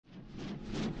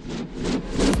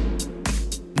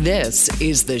This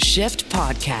is the Shift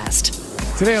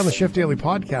Podcast. Today on the Shift Daily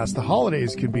Podcast, the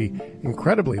holidays can be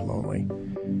incredibly lonely,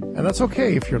 and that's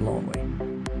okay if you're lonely.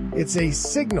 It's a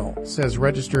signal, says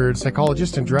registered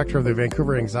psychologist and director of the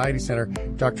Vancouver Anxiety Center,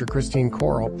 Dr. Christine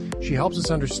Corll. She helps us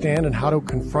understand and how to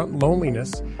confront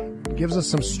loneliness, gives us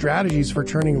some strategies for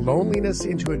turning loneliness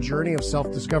into a journey of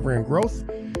self-discovery and growth,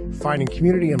 finding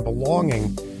community and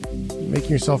belonging, making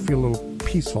yourself feel a little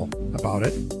peaceful about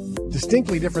it.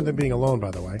 Distinctly different than being alone,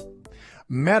 by the way.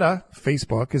 Meta,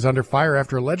 Facebook, is under fire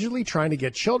after allegedly trying to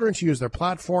get children to use their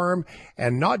platform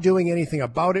and not doing anything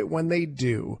about it when they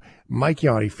do. Mike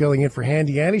Yanni, filling in for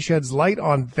Handy Andy, sheds light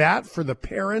on that for the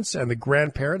parents and the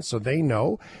grandparents so they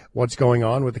know what's going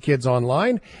on with the kids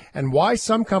online and why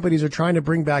some companies are trying to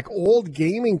bring back old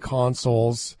gaming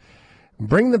consoles,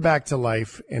 bring them back to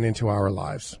life and into our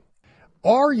lives.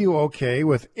 Are you okay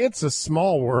with It's a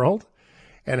Small World?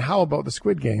 And how about the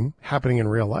Squid Game happening in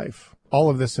real life? All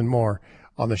of this and more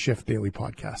on the Shift Daily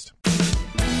Podcast.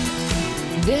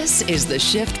 This is the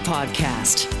Shift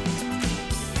Podcast.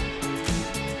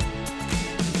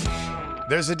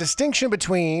 There's a distinction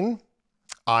between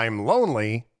I'm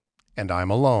lonely and I'm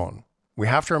alone. We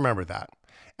have to remember that.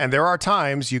 And there are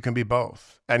times you can be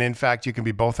both. And in fact, you can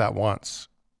be both at once.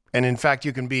 And in fact,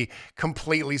 you can be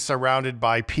completely surrounded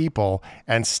by people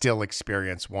and still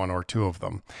experience one or two of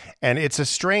them. And it's a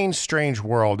strange, strange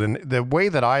world. And the way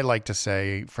that I like to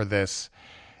say for this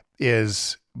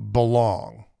is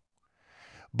belong.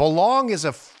 Belong is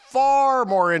a far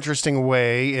more interesting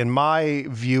way, in my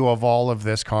view of all of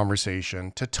this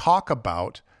conversation, to talk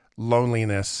about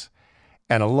loneliness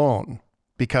and alone,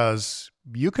 because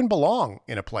you can belong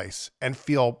in a place and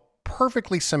feel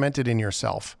perfectly cemented in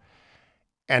yourself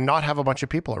and not have a bunch of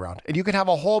people around. And you can have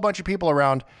a whole bunch of people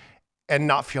around and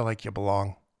not feel like you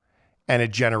belong. And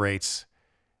it generates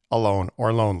alone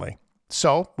or lonely.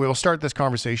 So we will start this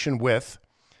conversation with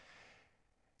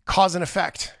cause and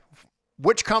effect.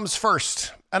 Which comes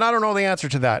first? And I don't know the answer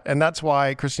to that. And that's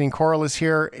why Christine Corll is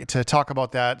here to talk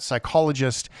about that,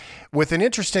 psychologist with an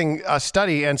interesting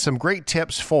study and some great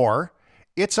tips for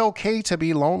it's okay to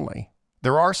be lonely.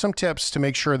 There are some tips to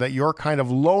make sure that your kind of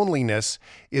loneliness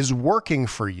is working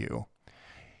for you.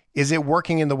 Is it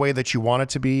working in the way that you want it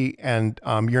to be? And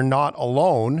you're not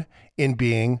alone in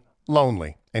being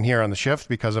lonely. And here on The Shift,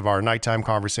 because of our nighttime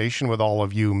conversation with all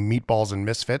of you meatballs and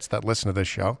misfits that listen to this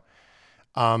show,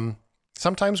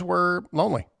 sometimes we're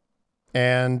lonely.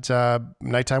 And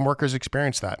nighttime workers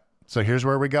experience that. So here's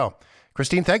where we go.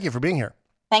 Christine, thank you for being here.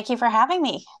 Thank you for having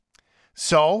me.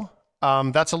 So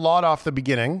that's a lot off the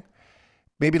beginning.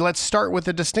 Maybe let's start with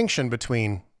the distinction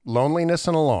between loneliness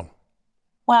and alone.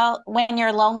 Well, when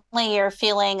you're lonely, you're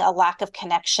feeling a lack of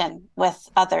connection with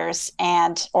others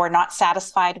or not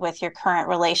satisfied with your current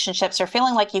relationships, or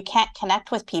feeling like you can't connect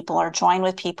with people or join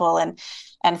with people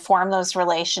and form those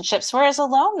relationships. Whereas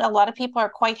alone, a lot of people are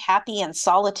quite happy in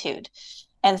solitude.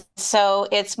 And so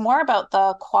it's more about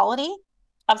the quality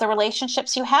of the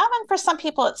relationships you have. And for some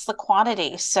people, it's the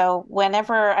quantity. So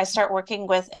whenever I start working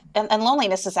with, and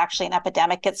loneliness is actually an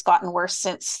epidemic, it's gotten worse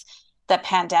since the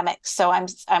pandemic. So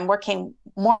I'm working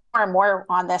more and more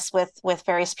on this with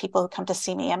various people who come to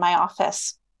see me in my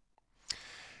office.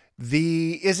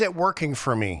 Is it working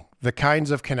for me? The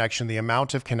kinds of connection, the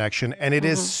amount of connection, and it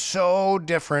is so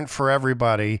different for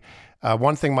everybody.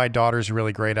 One thing my daughter's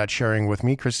really great at sharing with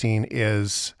me, Christine,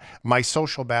 is my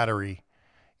social battery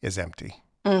is empty.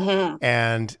 Mm-hmm.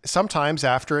 And sometimes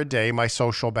after a day, my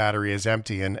social battery is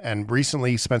empty. And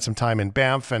recently spent some time in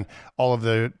Banff and all of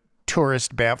the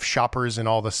tourist Banff shoppers in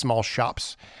all the small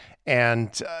shops.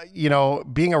 And,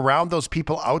 being around those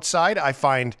people outside, I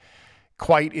find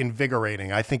quite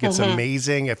invigorating. I think it's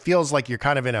amazing. It feels like you're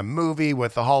kind of in a movie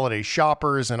with the holiday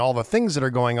shoppers and all the things that are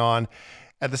going on.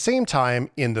 At the same time,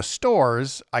 in the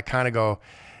stores, I kind of go,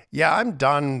 yeah, I'm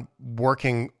done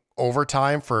working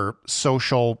overtime for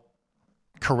social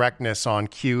correctness on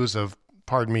cues of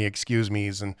pardon me, excuse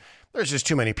me's, and there's just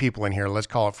too many people in here. Let's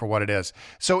call it for what it is.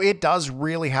 So it does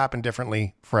really happen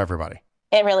differently for everybody.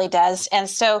 It really does. And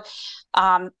so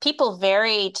people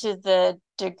vary to the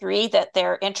degree that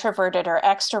they're introverted or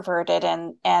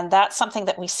extroverted. And that's something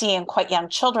that we see in quite young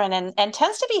children and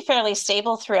tends to be fairly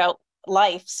stable throughout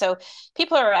life. So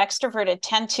people who are extroverted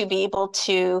tend to be able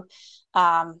to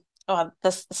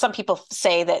some people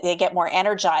say that they get more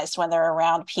energized when they're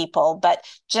around people, but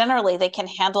generally they can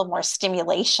handle more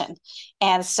stimulation.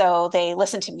 And so they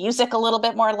listen to music a little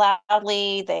bit more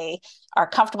loudly. They are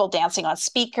comfortable dancing on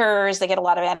speakers. They get a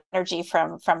lot of energy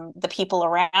from the people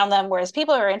around them. Whereas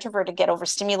people who are introverted get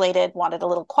overstimulated, want it a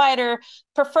little quieter,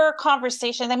 prefer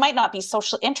conversation. They might not be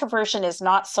social. Introversion is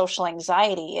not social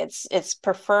anxiety. It's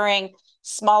preferring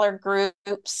smaller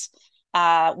groups,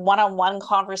 one-on-one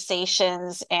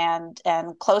conversations and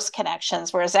close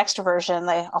connections, whereas extroversion,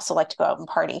 they also like to go out and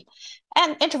party.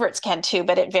 And introverts can too,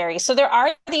 but it varies. So there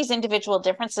are these individual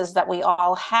differences that we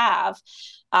all have.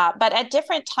 But at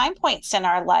different time points in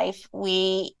our life,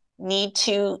 we need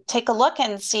to take a look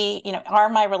and see, are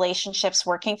my relationships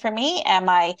working for me? Am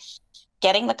I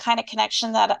getting the kind of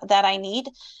connection that I need,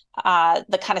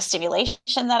 the kind of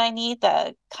stimulation that I need,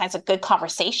 the kinds of good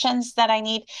conversations that I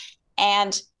need?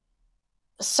 And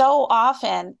so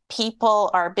often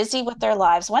people are busy with their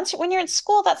lives. When you're in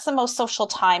school, that's the most social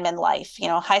time in life.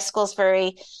 High school is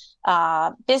very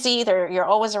busy. You're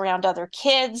always around other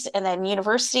kids. And then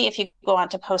university, if you go on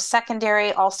to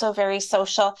post-secondary, also very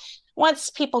social. Once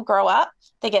people grow up,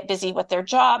 they get busy with their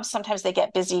jobs. Sometimes they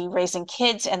get busy raising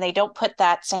kids, and they don't put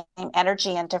that same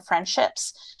energy into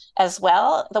friendships as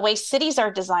well. The way cities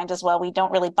are designed as well, we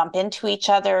don't really bump into each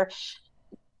other.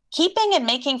 Keeping and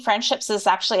making friendships is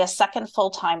actually a second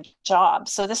full-time job.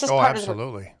 So this is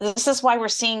this is why we're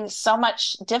seeing so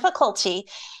much difficulty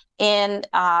in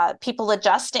people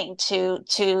adjusting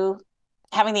to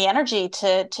having the energy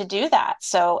to do that.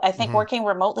 So I think working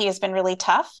remotely has been really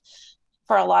tough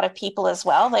for a lot of people as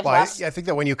well. I think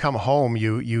that when you come home,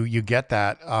 you get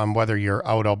that, whether you're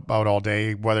out all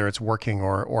day, whether it's working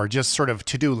or just sort of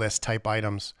to-do list type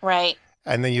items. Right.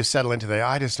 And then you settle into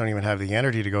I just don't even have the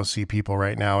energy to go see people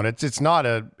right now. And it's not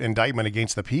an indictment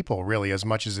against the people really, as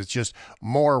much as it's just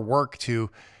more work to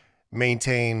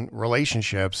maintain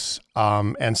relationships,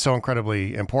 and so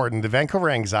incredibly important. The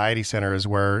Vancouver Anxiety Center is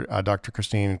where Dr.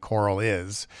 Christine Correll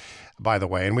is, by the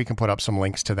way, and we can put up some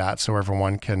links to that so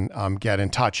everyone can get in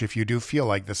touch if you do feel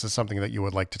like this is something that you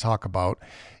would like to talk about.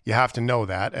 You have to know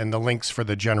that, and the links for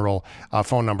the general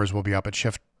phone numbers will be up at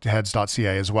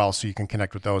shiftheads.ca as well, so you can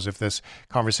connect with those if this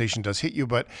conversation does hit you.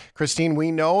 But Christine, we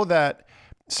know that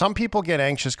some people get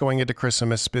anxious going into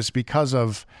Christmas because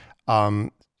of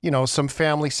some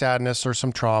family sadness or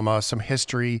some trauma, some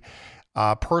history,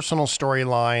 personal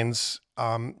storylines.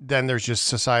 Then there's just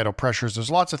societal pressures. There's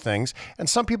lots of things. And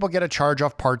some people get a charge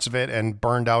off parts of it and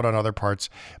burned out on other parts.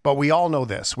 But we all know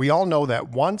this. We all know that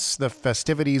once the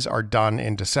festivities are done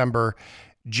in December,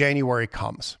 January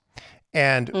comes.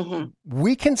 And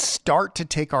we can start to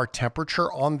take our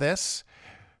temperature on this.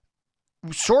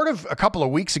 Sort of a couple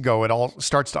of weeks ago, it all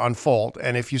starts to unfold.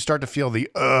 And if you start to feel the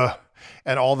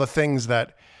and all the things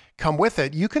that come with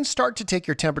it, you can start to take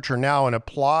your temperature now and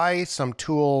apply some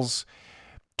tools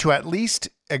to at least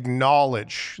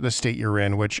acknowledge the state you're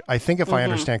in, which I think if I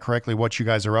understand correctly, what you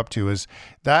guys are up to is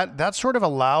that sort of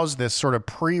allows this sort of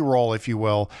pre-roll, if you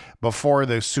will, before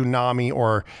the tsunami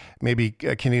or maybe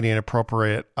a Canadian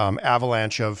appropriate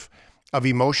avalanche of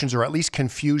emotions, or at least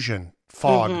confusion,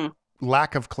 fog,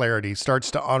 lack of clarity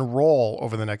starts to unroll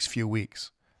over the next few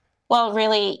weeks. Well,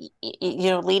 really,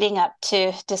 leading up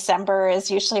to December is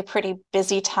usually a pretty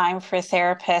busy time for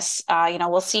therapists.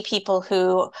 We'll see people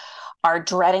who are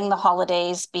dreading the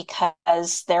holidays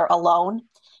because they're alone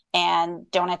and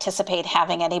don't anticipate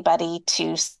having anybody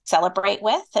to celebrate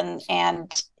with.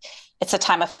 And it's a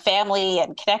time of family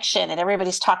and connection, and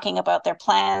everybody's talking about their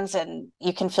plans, and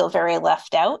you can feel very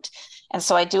left out. And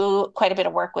so I do quite a bit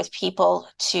of work with people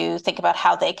to think about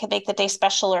how they can make the day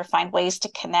special or find ways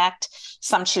to connect.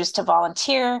 Some choose to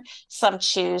volunteer. Some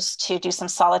choose to do some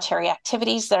solitary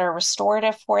activities that are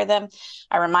restorative for them.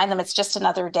 I remind them it's just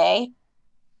another day,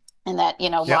 and that,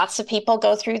 lots of people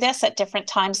go through this at different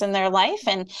times in their life.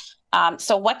 And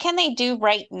so what can they do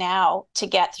right now to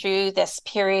get through this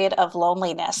period of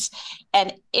loneliness?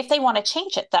 And if they want to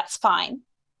change it, that's fine.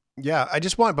 Yeah, I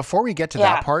just want, before we get to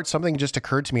that part, something just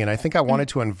occurred to me, and I think I wanted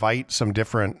to invite some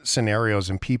different scenarios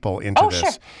and people into this.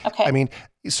 Sure. Okay. I mean,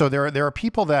 so there are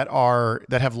people that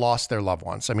have lost their loved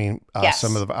ones. I mean,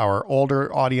 some of our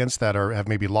older audience that have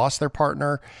maybe lost their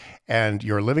partner, and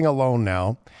you're living alone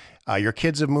now. Your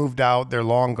kids have moved out, they're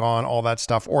long gone, all that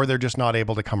stuff, or they're just not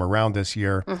able to come around this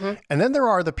year. And then there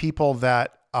are the people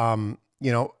that,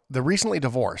 they're recently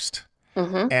divorced.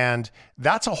 And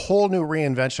that's a whole new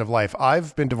reinvention of life.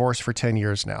 I've been divorced for 10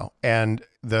 years now. And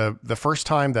the first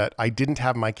time that I didn't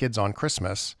have my kids on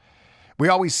Christmas We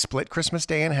always split Christmas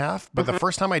Day in half, but the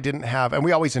first time I didn't have, and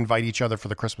we always invite each other for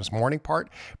the Christmas morning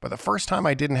part, but the first time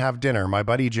I didn't have dinner, my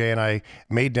buddy Jay and I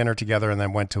made dinner together and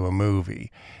then went to a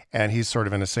movie. And he's sort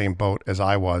of in the same boat as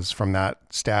I was from that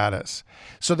status.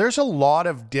 So there's a lot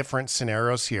of different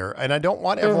scenarios here. And I don't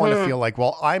want everyone to feel like,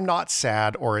 well, I'm not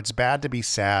sad or it's bad to be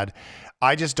sad.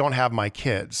 I just don't have my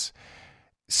kids.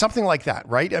 Something like that,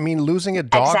 right? I mean, losing a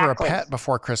dog or a pet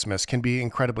before Christmas can be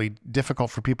incredibly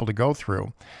difficult for people to go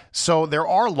through. So there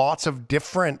are lots of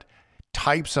different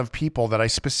types of people that I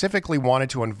specifically wanted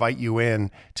to invite you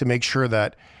in to make sure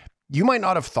that you might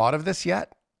not have thought of this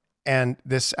yet. And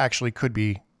this actually could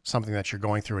be something that you're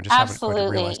going through and just haven't quite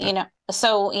realized it.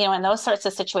 So, in those sorts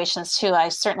of situations too, I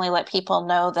certainly let people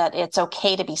know that it's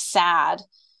okay to be sad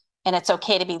and it's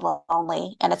okay to be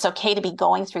lonely and it's okay to be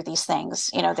going through these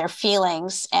things. Their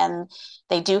feelings, and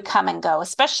they do come and go,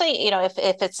 especially, if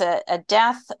it's a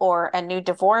death or a new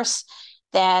divorce,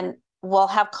 then we'll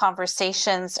have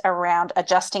conversations around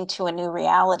adjusting to a new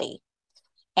reality.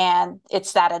 And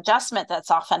it's that adjustment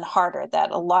that's often harder, that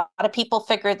a lot of people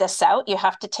figure this out. You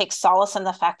have to take solace in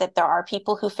the fact that there are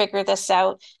people who figure this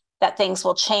out, that things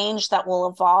will change, that will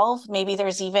evolve. Maybe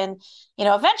there's even,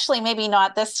 eventually, maybe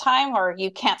not this time, or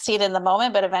you can't see it in the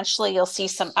moment, but eventually you'll see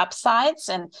some upsides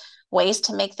and ways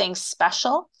to make things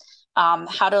special,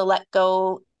 how to let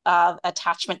go of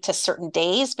attachment to certain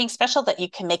days being special, that you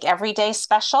can make every day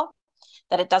special,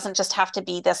 that it doesn't just have to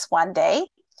be this one day.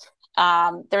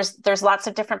 There's lots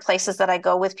of different places that I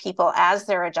go with people as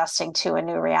they're adjusting to a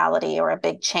new reality or a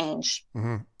big change.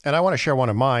 Mm-hmm. And I want to share one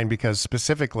of mine, because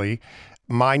specifically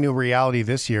my new reality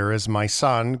this year is my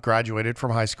son graduated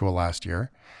from high school last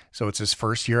year. So it's his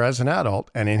first year as an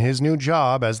adult, and in his new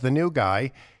job as the new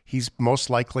guy, he's most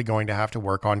likely going to have to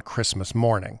work on Christmas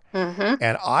morning. Mm-hmm.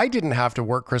 And I didn't have to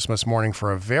work Christmas morning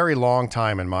for a very long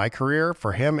time in my career.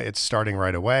 For him, it's starting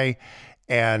right away.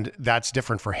 And that's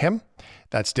different for him.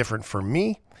 That's different for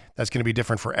me. That's going to be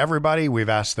different for everybody. We've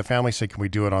asked the family, say, can we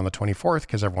do it on the 24th?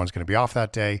 Because everyone's going to be off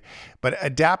that day. But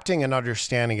adapting and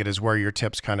understanding it is where your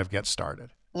tips kind of get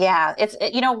started. Yeah,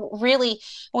 really,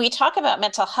 when we talk about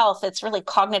mental health, it's really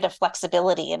cognitive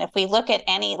flexibility. And if we look at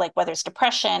any, like whether it's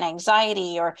depression,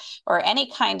 anxiety, or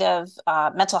any kind of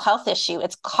mental health issue,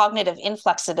 it's cognitive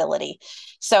inflexibility.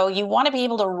 So you want to be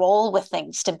able to roll with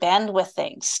things, to bend with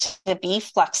things, to be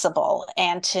flexible,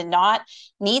 and to not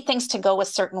need things to go a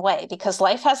certain way, because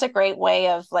life has a great way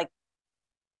of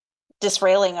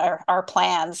disrailing our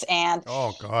plans. And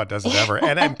oh God, does it ever?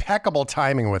 And impeccable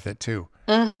timing with it too.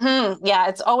 Mm-hmm. Yeah,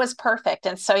 it's always perfect.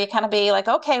 And so you kind of be like,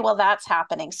 okay, well, that's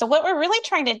happening. So what we're really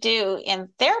trying to do in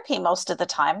therapy most of the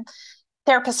time,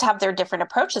 therapists have their different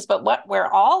approaches, but what we're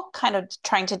all kind of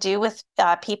trying to do with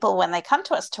people when they come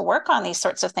to us to work on these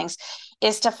sorts of things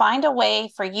is to find a way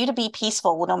for you to be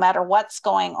peaceful no matter what's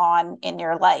going on in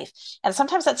your life. And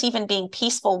sometimes that's even being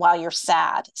peaceful while you're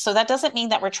sad. So that doesn't mean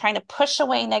that we're trying to push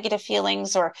away negative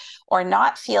feelings or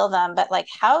not feel them, but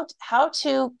how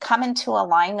to come into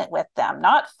alignment with them,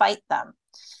 not fight them,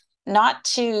 not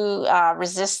to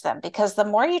resist them, because the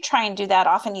more you try and do that,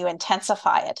 often you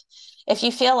intensify it. If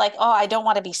you feel like, oh, I don't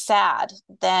want to be sad,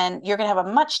 then you're going to have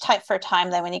a much tougher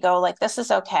time than when you go like, this is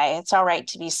okay. It's all right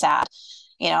to be sad,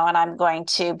 and I'm going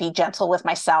to be gentle with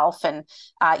myself. And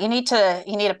you need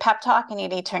a pep talk, and you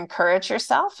need to encourage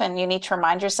yourself, and you need to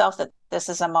remind yourself that this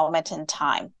is a moment in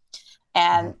time.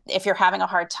 And if you're having a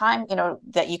hard time,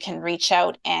 that you can reach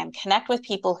out and connect with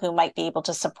people who might be able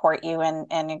to support you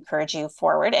and encourage you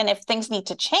forward. And if things need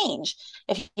to change,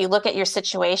 if you look at your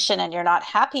situation and you're not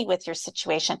happy with your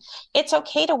situation, it's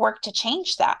okay to work to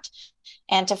change that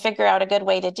and to figure out a good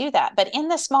way to do that. But in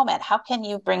this moment, how can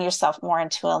you bring yourself more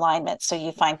into alignment so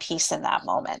you find peace in that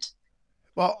moment?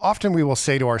 Well, often we will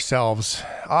say to ourselves,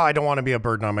 I don't want to be a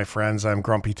burden on my friends. I'm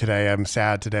grumpy today. I'm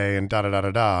sad today, and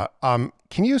da-da-da-da-da.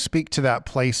 Can you speak to that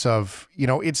place of,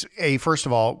 it's first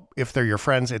of all, if they're your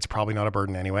friends, it's probably not a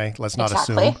burden anyway. Let's not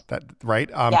assume that, right?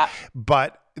 Yeah.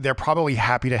 But they're probably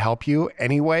happy to help you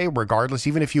anyway, regardless.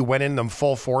 Even if you went in them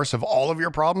full force of all of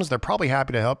your problems, they're probably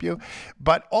happy to help you.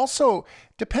 But also,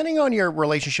 depending on your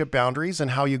relationship boundaries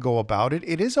and how you go about it,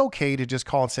 it is okay to just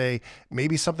call and say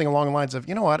maybe something along the lines of,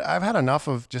 you know what, I've had enough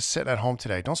of just sitting at home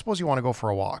today. Don't suppose you want to go for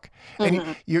a walk? Mm-hmm.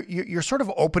 And you're sort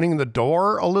of opening the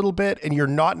door a little bit, and you're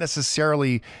not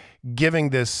necessarily giving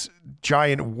this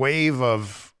giant wave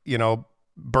of,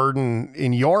 burden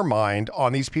in your mind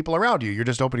on these people around you. You're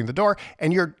just opening the door,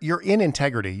 and you're in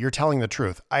integrity. You're telling the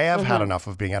truth. I have had enough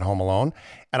of being at home alone,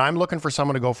 and I'm looking for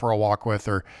someone to go for a walk with,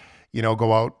 or,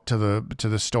 go out to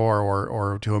the store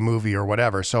or to a movie or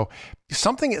whatever. So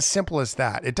something as simple as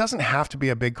that. It doesn't have to be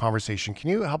a big conversation. Can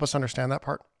you help us understand that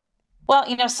part? Well,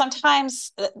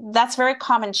 sometimes that's very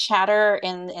common chatter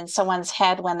in someone's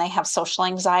head when they have social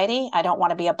anxiety. I don't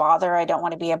want to be a bother. I don't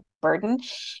want to be a burden.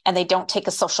 And they don't take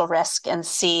a social risk and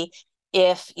see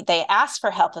if they ask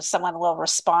for help, if someone will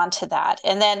respond to that.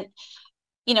 And then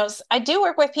I do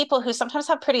work with people who sometimes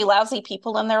have pretty lousy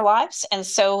people in their lives. And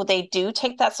so they do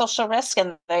take that social risk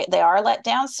and they are let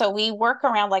down. So we work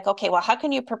around like, okay, well, how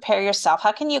can you prepare yourself?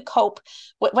 How can you cope?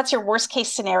 What's your worst case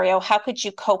scenario? How could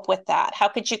you cope with that? How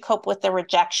could you cope with the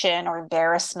rejection or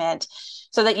embarrassment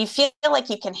so that you feel like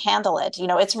you can handle it?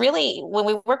 It's really, when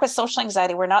we work with social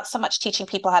anxiety, we're not so much teaching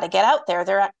people how to get out there.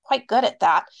 They're quite good at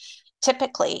that.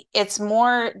 Typically, it's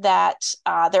more that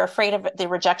they're afraid of the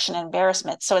rejection and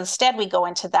embarrassment. So instead, we go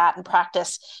into that and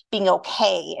practice being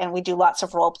okay. And we do lots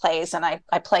of role plays. And I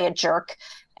play a jerk,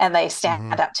 and they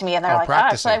stand up to me, and they're like,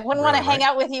 "Oh, so I wouldn't want to hang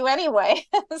out with you anyway."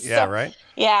 Yeah, right.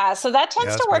 Yeah, so that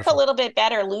tends to work a little bit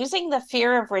better. Losing the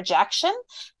fear of rejection.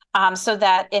 So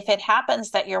that if it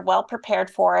happens, that you're well prepared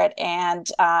for it, and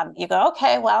you go,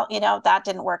 okay, well, that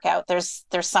didn't work out. There's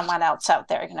someone else out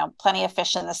there, plenty of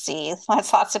fish in the sea.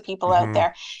 There's lots of people out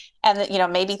there, and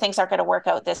maybe things aren't going to work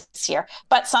out this year.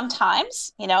 But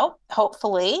sometimes,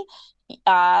 hopefully,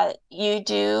 you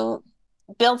do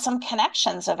build some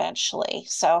connections eventually.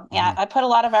 So yeah, I put a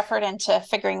lot of effort into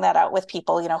figuring that out with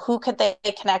people. Who could they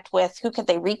connect with? Who could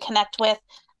they reconnect with?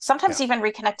 Sometimes even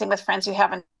reconnecting with friends you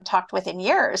haven't talked with in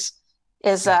years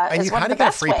is and you kind of get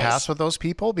a free pass with those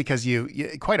people because you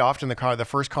quite often the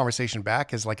first conversation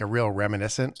back is like a real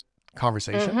reminiscent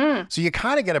conversation. So you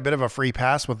kind of get a bit of a free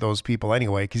pass with those people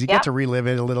anyway, because you get to relive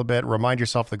it a little bit, remind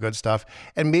yourself the good stuff,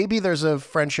 and maybe there's a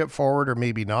friendship forward or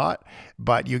maybe not,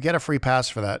 but you get a free pass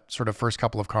for that sort of first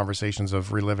couple of conversations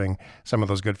of reliving some of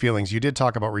those good feelings. You did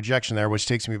talk about rejection there, which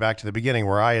takes me back to the beginning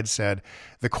where I had said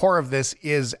the core of this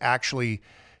is actually,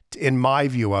 in my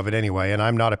view of it anyway, and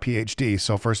I'm not a PhD,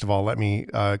 so first of all, let me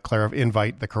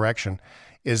invite the correction,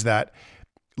 is that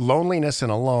loneliness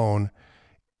and alone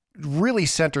really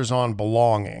centers on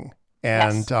belonging.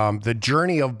 And the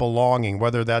journey of belonging,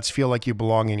 whether that's feel like you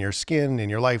belong in your skin, in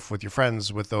your life, with your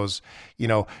friends, with those,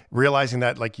 realizing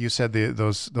that, like you said,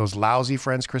 those lousy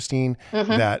friends, Christine,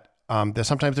 that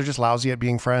sometimes they're just lousy at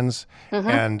being friends,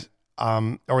 and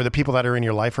or the people that are in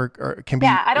your life can be.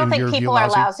 Yeah, I don't think people are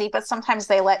lousy, but sometimes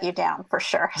they let you down for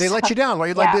sure. They let you down.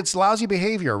 Like it's lousy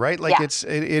behavior, right? Like it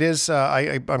is.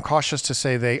 I'm cautious to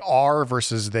say they are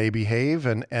versus they behave,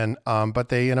 and but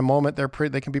they in a moment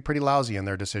they can be pretty lousy in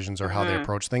their decisions or how they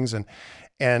approach things,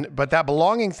 but that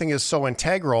belonging thing is so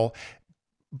integral.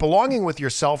 Belonging with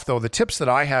yourself, though, the tips that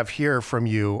I have here from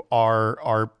you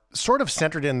are sort of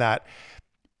centered in that.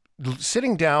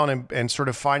 Sitting down and sort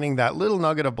of finding that little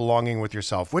nugget of belonging with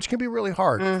yourself, which can be really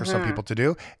hard for some people to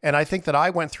do. And I think that I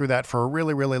went through that for a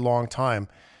really, really long time.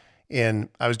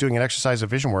 I was doing an exercise of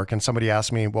vision work, and somebody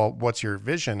asked me, well, what's your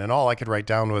vision? And all I could write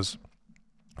down was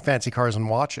fancy cars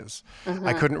and watches.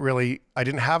 I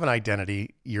didn't have an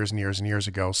identity years and years and years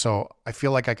ago. So I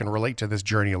feel like I can relate to this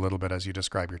journey a little bit as you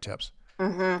describe your tips.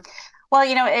 Well,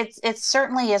 it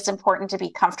certainly is important to be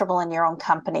comfortable in your own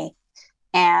company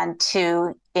and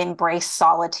to embrace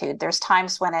solitude. There's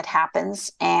times when it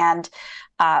happens, and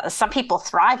some people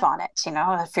thrive on it.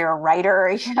 If you're a writer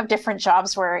or you have different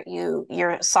jobs where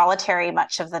you're solitary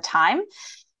much of the time,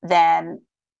 then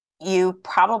you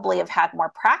probably have had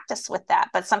more practice with that.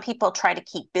 But some people try to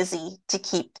keep busy to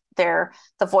keep the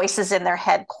voices in their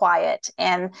head quiet.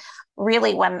 And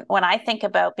really, when I think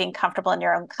about being comfortable in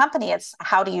your own company, it's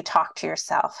how do you talk to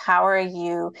yourself?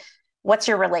 What's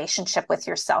your relationship with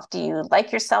yourself? Do you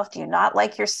like yourself? Do you not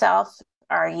like yourself?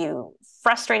 Are you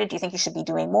frustrated? Do you think you should be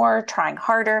doing more, trying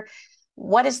harder?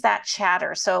 What is that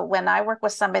chatter? So when I work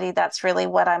with somebody, that's really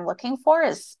what I'm looking for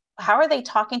is how are they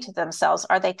talking to themselves?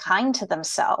 Are they kind to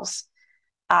themselves?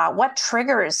 What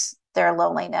triggers their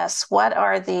loneliness? What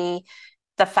are the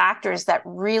factors that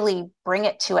really bring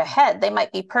it to a head? They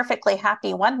might be perfectly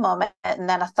happy one moment, and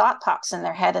then a thought pops in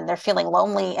their head and they're feeling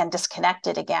lonely and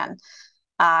disconnected again.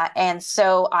 And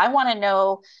so I want to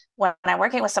know when I'm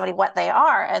working with somebody what they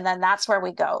are, and then that's where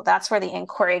we go. That's where the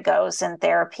inquiry goes in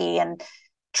therapy, and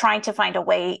trying to find a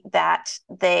way that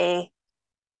they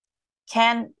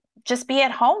can just be at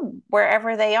home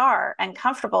wherever they are and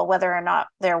comfortable, whether or not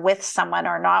they're with someone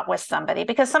or not with somebody,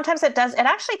 because sometimes it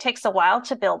actually takes a while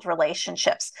to build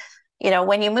relationships.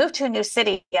 When you move to a new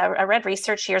city, I read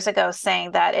research years ago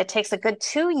saying that it takes a good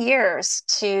 2 years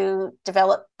to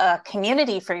develop a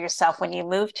community for yourself when you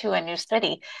move to a new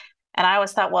city. And I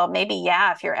always thought, well, maybe,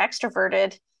 if you're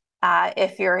extroverted,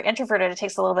 if you're introverted, it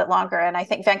takes a little bit longer. And I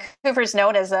think Vancouver's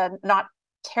known as a not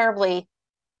terribly,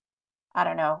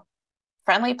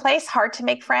 friendly place, hard to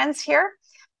make friends here.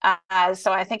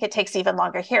 So I think it takes even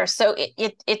longer here. So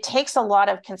it takes a lot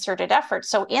of concerted effort.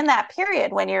 So in that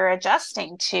period, when you're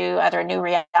adjusting to either a new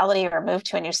reality or move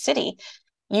to a new city,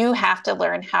 you have to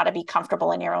learn how to be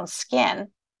comfortable in your own skin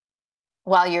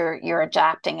while you're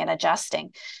adapting and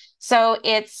adjusting. So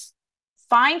it's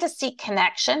fine to seek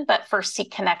connection, but first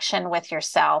seek connection with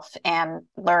yourself and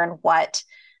learn what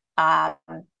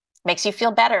makes you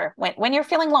feel better when you're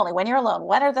feeling lonely, when you're alone.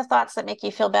 What are the thoughts that make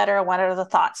you feel better? And what are the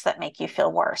thoughts that make you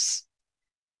feel worse?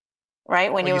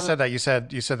 Right? When you said that, you said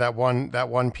that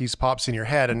one piece pops in your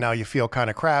head and now you feel kind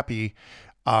of crappy.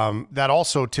 That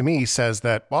also to me says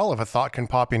that, well, if a thought can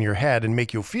pop in your head and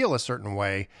make you feel a certain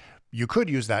way, you could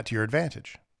use that to your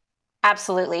advantage.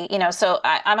 Absolutely. So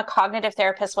I'm a cognitive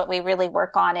therapist. What we really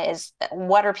work on is,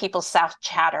 what are people's self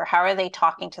chatter? How are they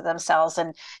talking to themselves?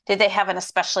 And did they have an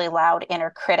especially loud inner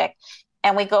critic?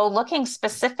 And we go looking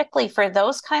specifically for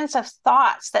those kinds of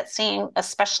thoughts that seem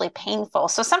especially painful.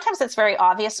 So sometimes it's very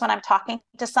obvious when I'm talking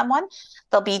to someone.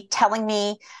 They'll be telling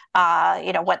me,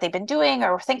 what they've been doing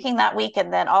or thinking that week.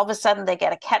 And then all of a sudden they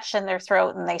get a catch in their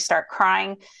throat and they start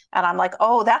crying. And I'm like,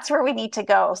 oh, that's where we need to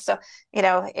go. So,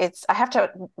 I have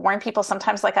to warn people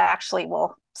sometimes, like I actually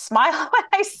will smile when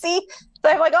I see.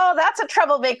 So I'm like, oh, that's a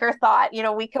troublemaker thought.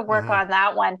 We could work on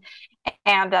that one.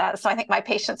 And so I think my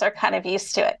patients are kind of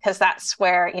used to it, because that's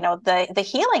where, the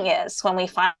healing is. When we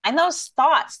find those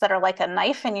thoughts that are like a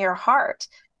knife in your heart,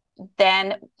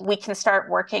 then we can start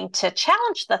working to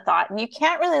challenge the thought. And you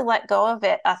can't really let go of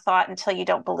a thought until you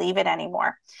don't believe it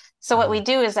anymore. So what we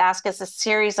do is ask us a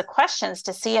series of questions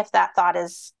to see if that thought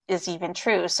is even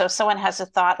true. So if someone has a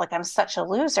thought like, I'm such a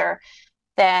loser,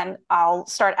 then I'll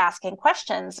start asking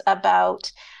questions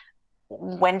about,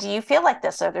 when do you feel like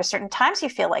this? Are there certain times you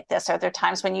feel like this? Are there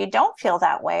times when you don't feel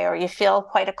that way, or you feel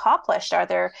quite accomplished? Are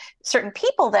there certain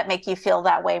people that make you feel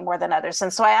that way more than others?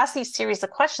 And so I ask these series of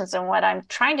questions, and what I'm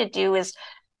trying to do is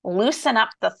loosen up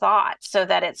the thought so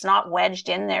that it's not wedged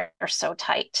in there so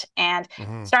tight, and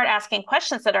start asking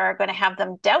questions that are going to have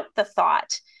them doubt the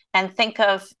thought and think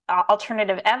of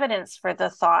alternative evidence for the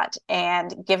thought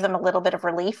and give them a little bit of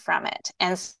relief from it.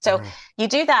 And so you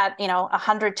do that,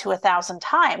 100 to 1,000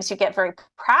 times. You get very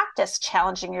practiced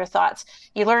challenging your thoughts.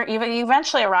 You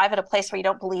eventually arrive at a place where you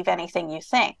don't believe anything you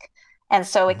think. And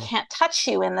so it can't touch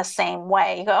you in the same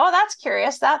way. You go, oh, that's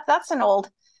curious. That's an old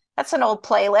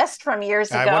playlist from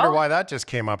years ago. I wonder why that just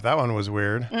came up. That one was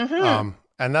weird. And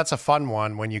that's a fun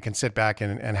one when you can sit back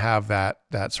and have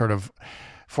that sort of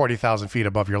 40,000 feet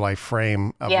above your life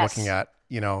frame of looking at,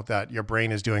 that your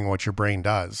brain is doing what your brain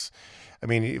does. I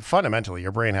mean, fundamentally,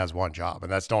 your brain has one job, and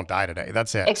that's don't die today.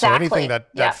 That's it. Exactly. So anything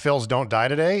that fills don't die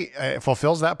today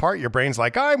fulfills that part. Your brain's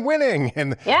like, I'm winning.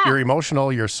 And your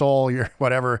emotional, your soul, your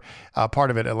whatever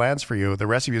part of it lands for you. The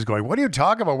rest of you is going, what are you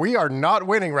talking about? We are not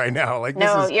winning right now. Like,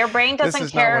 your brain doesn't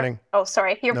care. Oh,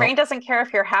 sorry. Your brain doesn't care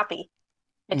if you're happy.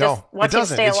 It just wants you to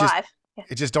stay alive.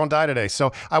 It just don't die today.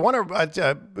 So I want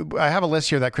to, I have a list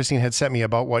here that Christine had sent me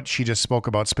about what she just spoke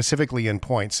about specifically in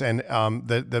points. And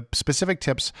the specific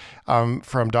tips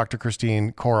from Dr.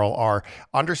 Christine Correll are: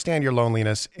 understand your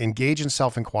loneliness, engage in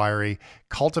self-inquiry,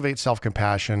 cultivate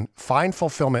self-compassion, find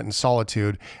fulfillment in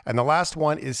solitude. And the last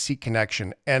one is seek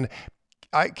connection. And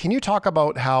can you talk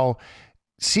about how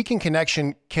seeking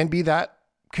connection can be that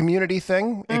community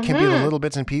thing? It can be the little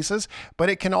bits and pieces, but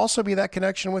it can also be that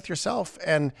connection with yourself,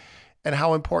 and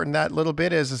how important that little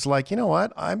bit is like, you know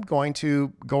what, I'm going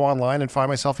to go online and find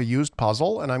myself a used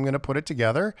puzzle, and I'm going to put it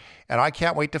together, and I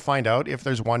can't wait to find out if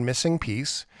there's one missing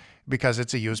piece, because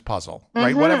it's a used puzzle,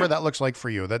 right? Whatever that looks like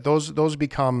for you, that those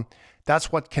become,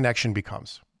 that's what connection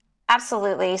becomes.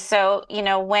 Absolutely. So,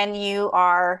 when you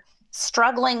are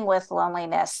struggling with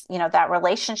loneliness, that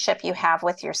relationship you have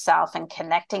with yourself and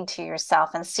connecting to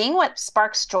yourself and seeing what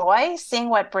sparks joy, seeing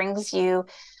what brings you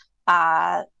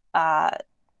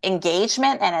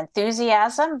engagement and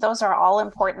enthusiasm, those are all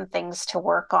important things to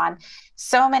work on.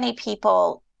 So many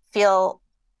people feel,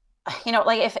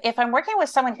 like if I'm working with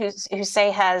someone who say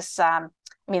has,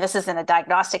 this isn't a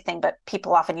diagnostic thing, but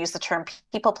people often use the term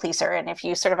people pleaser. And if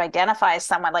you sort of identify as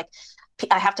someone like,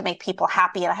 I have to make people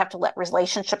happy and I have to let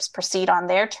relationships proceed on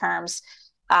their terms,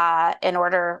 in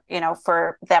order,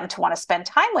 for them to want to spend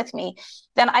time with me,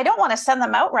 then I don't want to send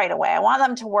them out right away. I want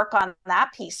them to work on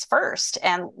that piece first,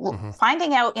 and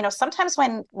finding out, sometimes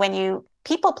when you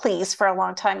people please for a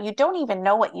long time, you don't even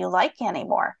know what you like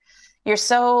anymore. You're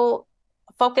so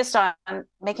focused on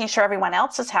making sure everyone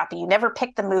else is happy. You never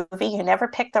pick the movie, you never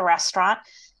pick the restaurant,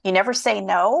 you never say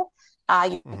no,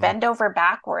 you bend over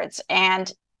backwards,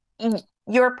 and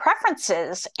your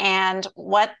preferences and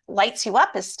what lights you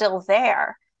up is still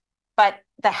there. But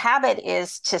the habit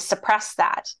is to suppress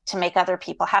that to make other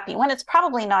people happy when it's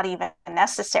probably not even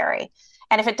necessary.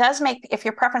 And if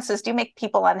your preferences do make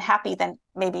people unhappy, then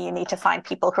maybe you need to find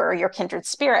people who are your kindred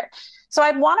spirit. So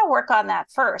I'd want to work on that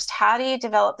first. How do you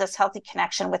develop this healthy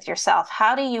connection with yourself?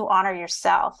 How do you honor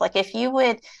yourself? Like if you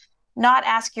would not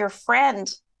ask your friend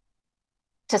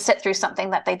to sit through something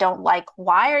that they don't like,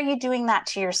 why are you doing that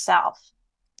to yourself?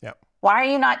 Yep. Why are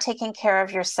you not taking care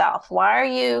of yourself? Why are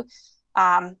you,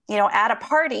 at a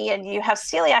party and you have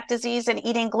celiac disease and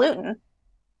eating gluten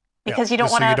because you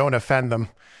don't want to. So you don't offend them.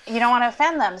 You don't want to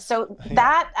offend them. So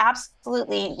that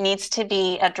absolutely needs to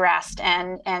be addressed,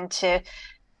 and to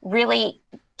really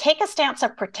take a stance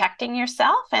of protecting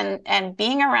yourself and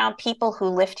being around people who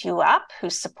lift you up, who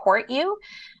support you.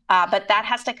 But that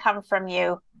has to come from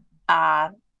you,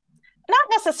 not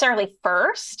necessarily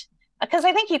first, because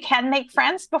I think you can make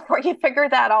friends before you figure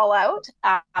that all out.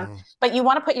 But you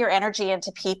want to put your energy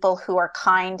into people who are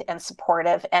kind and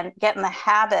supportive and get in the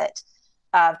habit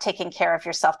of taking care of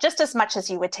yourself just as much as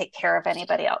you would take care of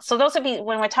anybody else. So those would be,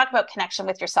 when we talk about connection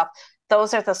with yourself,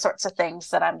 those are the sorts of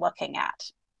things that I'm looking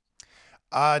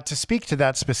at. To speak to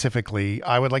that specifically,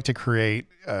 I would like to create,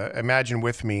 imagine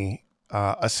with me,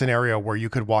 a scenario where you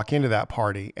could walk into that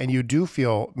party and you do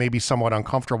feel maybe somewhat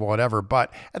uncomfortable, whatever,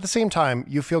 but at the same time,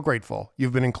 you feel grateful.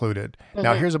 You've been included. Mm-hmm.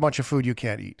 Now here's a bunch of food you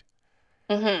can't eat.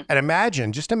 Mm-hmm.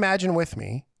 And just imagine with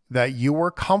me that you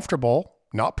were comfortable,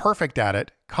 not perfect at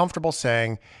it, comfortable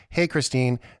saying, hey,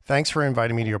 Christine, thanks for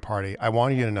inviting me to your party. I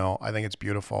wanted you to know, I think it's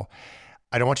beautiful.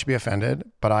 I don't want you to be offended,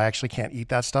 but I actually can't eat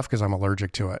that stuff because I'm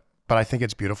allergic to it. But I think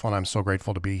it's beautiful and I'm so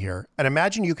grateful to be here. And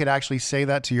imagine you could actually say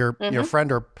that to your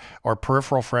friend or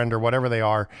peripheral friend or whatever they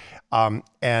are.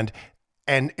 And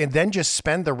then just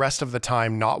spend the rest of the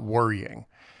time not worrying.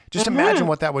 Just imagine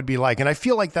what that would be like. And I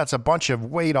feel like that's a bunch of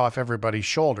weight off everybody's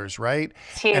shoulders, right?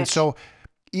 And so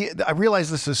I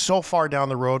realize this is so far down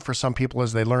the road for some people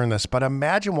as they learn this, but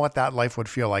imagine what that life would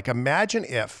feel like. Imagine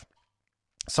if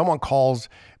someone calls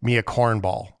me a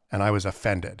cornball and I was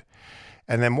offended.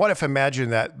 And then what if imagine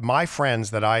that my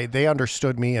friends they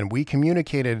understood me and we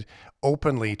communicated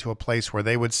openly to a place where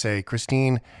they would say,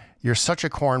 Christine, you're such a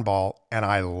cornball and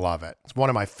I love it. It's one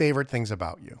of my favorite things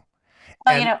about you.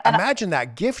 And imagine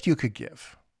that gift you could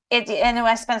give. And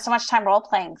I spend so much time role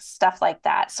playing stuff like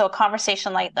that. So a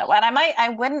conversation like that. And I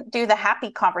wouldn't do the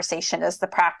happy conversation as the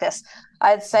practice.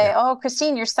 I'd say, oh,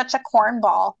 Christine, you're such a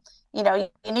cornball. You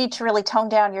need to really tone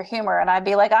down your humor. And I'd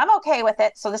be like, I'm okay with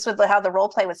it. So this would how the role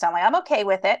play would sound like. I'm okay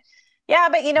with it. Yeah,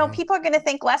 but people are going to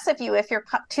think less of you if you're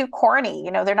too corny.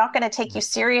 They're not going to take you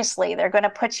seriously. They're going to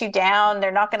put you down.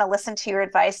 They're not going to listen to your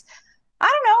advice. I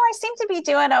don't know. I seem to be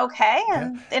doing okay.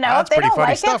 And, if they don't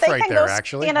like it, they can go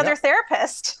see another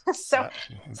therapist. So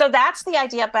that's the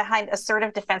idea behind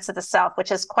assertive defense of the self,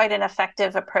 which is quite an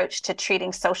effective approach to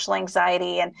treating social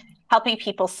anxiety and helping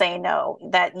people say no,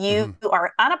 that you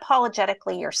are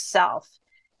unapologetically yourself.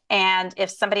 And if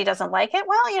somebody doesn't like it,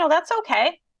 well, that's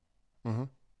okay. Mm-hmm.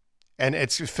 And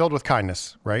it's filled with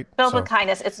kindness, right? Filled with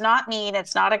kindness. It's not mean.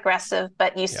 It's not aggressive,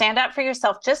 but you stand up for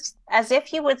yourself just as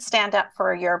if you would stand up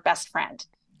for your best friend.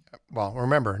 Well,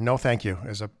 remember, no thank you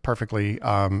is a perfectly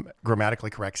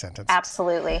grammatically correct sentence.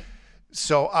 Absolutely.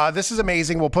 So this is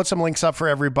amazing. We'll put some links up for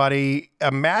everybody.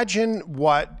 Imagine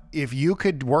what if you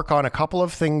could work on a couple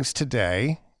of things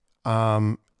today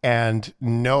and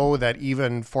know that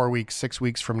even 4 weeks, 6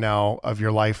 weeks from now of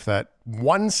your life, that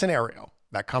one scenario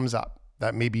that comes up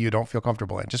that maybe you don't feel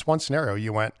comfortable in, just one scenario,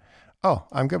 you went, oh,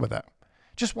 I'm good with that.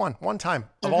 Just one time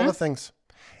of all the things.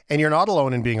 And you're not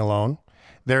alone in being alone.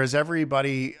 There's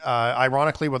everybody,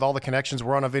 ironically, with all the connections,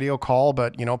 we're on a video call,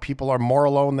 but people are more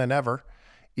alone than ever,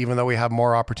 even though we have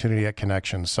more opportunity at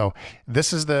connections. So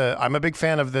I'm a big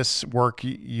fan of this work.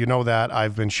 You know that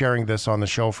I've been sharing this on the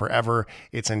show forever.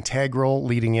 It's integral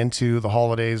leading into the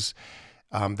holidays,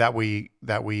 that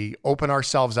we open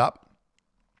ourselves up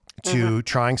to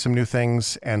trying some new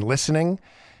things, and listening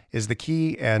is the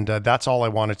key. And that's all I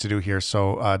wanted to do here.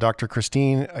 So Dr.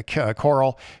 Christine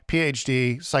Correll,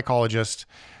 PhD, psychologist.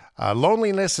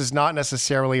 Loneliness is not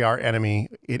necessarily our enemy.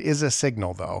 It is a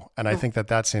signal, though. And I think that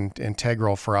that's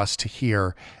integral for us to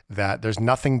hear, that there's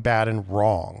nothing bad and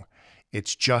wrong.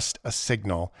 It's just a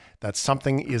signal that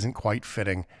something isn't quite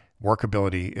fitting.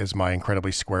 Workability is my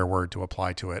incredibly square word to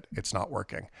apply to it. It's not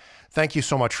working. Thank you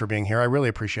so much for being here. I really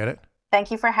appreciate it. Thank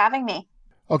you for having me.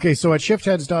 Okay, so at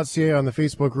shiftheads.ca on the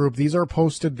Facebook group, these are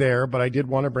posted there, but I did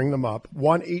want to bring them up.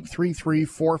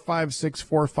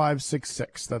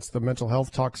 1-833-456-4566. That's the Mental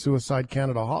Health Talk Suicide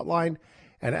Canada hotline.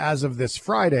 And as of this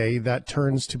Friday, that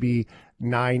turns to be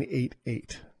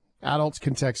 988. Adults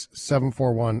can text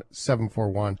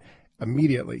 741-741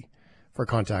 immediately for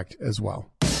contact as well.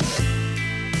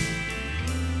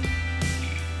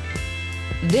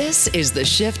 This is the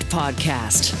Shift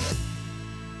Podcast.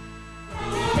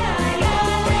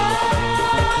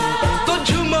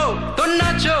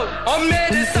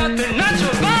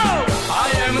 I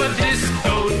am a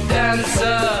disco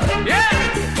dancer. Yeah,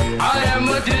 I am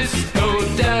a disco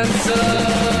dancer.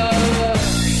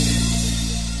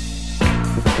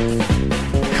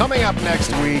 Coming up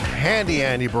next week, Handy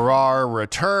Andy Barrar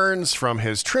returns from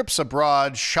his trips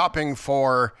abroad shopping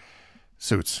for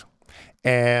suits.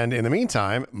 And in the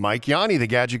meantime, Mike Yanni, the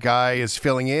gadget guy, is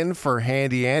filling in for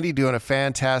Handy Andy, doing a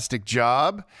fantastic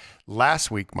job.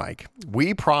 Last week, Mike,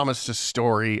 we promised a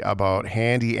story about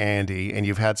Handy Andy, and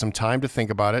you've had some time to think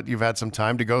about it. You've had some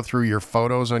time to go through your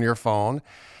photos on your phone,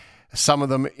 some of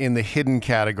them in the hidden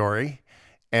category,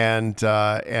 and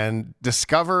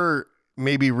discover,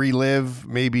 maybe relive,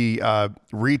 maybe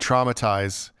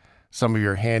re-traumatize some of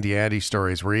your Handy Andy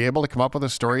stories. Were you able to come up with a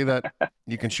story that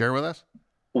you can share with us?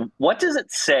 What does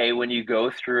it say when you go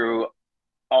through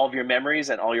all of your memories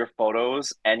and all your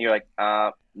photos and you're like,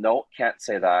 no, can't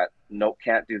say that. No,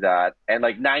 can't do that. And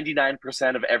like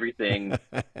 99% of everything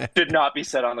should not be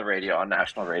said on the radio, on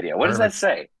national radio. What does that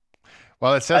say?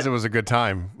 Well, it says it was a good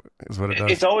time, is what it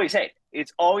does. It's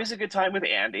always a good time with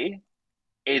Andy.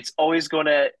 It's always going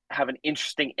to have an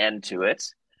interesting end to it.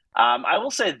 I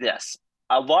will say this.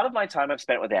 A lot of my time I've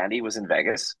spent with Andy was in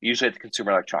Vegas, usually at the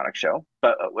Consumer Electronics Show,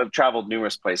 but I've traveled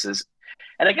numerous places.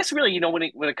 And I guess really,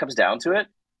 when it comes down to it,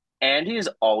 Andy is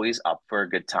always up for a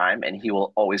good time, and he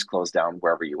will always close down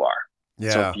wherever you are.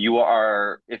 Yeah. So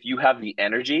if you have the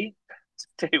energy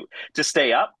to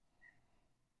stay up,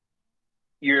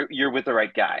 you're with the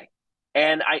right guy.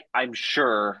 And I'm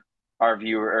sure our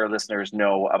listeners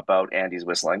know about Andy's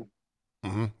whistling.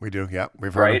 Mm-hmm. We do, yeah.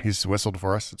 We've heard him. He's whistled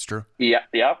for us. It's true.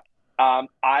 Yeah.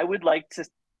 I would like to,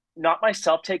 not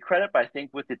myself take credit, but I think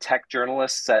with the tech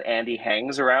journalists that Andy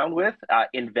hangs around with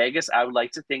in Vegas, I would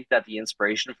like to think that the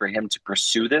inspiration for him to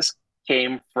pursue this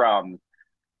came from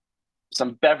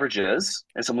some beverages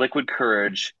and some liquid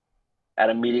courage at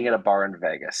a meeting at a bar in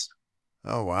Vegas.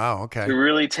 Oh, wow. Okay. To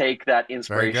really take that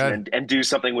inspiration and do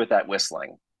something with that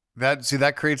whistling.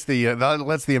 That creates that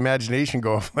lets the imagination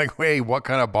go like, wait, what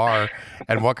kind of bar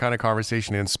and what kind of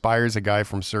conversation inspires a guy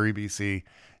from Surrey, BC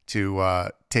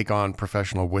to take on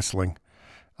professional whistling.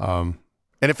 And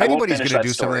if anybody's going to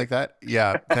do something like that,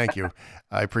 yeah, thank you.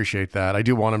 I appreciate that. I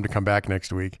do want him to come back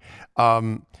next week.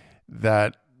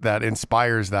 That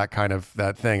inspires that kind of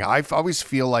that thing. I always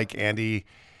feel like Andy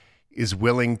is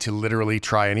willing to literally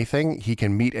try anything. He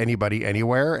can meet anybody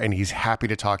anywhere, and he's happy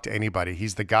to talk to anybody.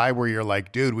 He's the guy where you're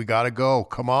like, dude, we got to go.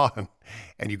 Come on.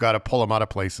 And you got to pull him out of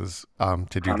places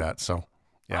to do that. So,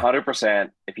 yeah. 100%.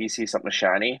 If he sees something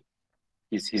shiny,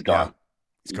 he's gone. Yeah,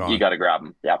 he's gone. You got to grab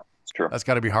him. Yeah, it's true. That's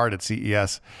got to be hard at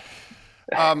CES.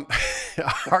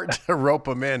 Hard to rope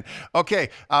him in. Okay,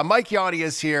 Mike Yanni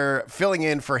is here filling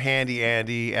in for Handy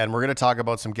Andy, and we're going to talk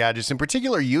about some gadgets, in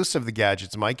particular use of the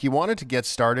gadgets. Mike, you wanted to get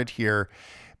started here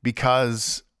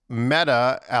because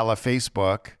Meta, a la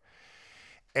Facebook,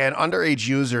 and underage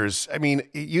users, I mean,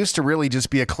 it used to really just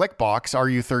be a click box. Are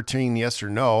you 13? Yes or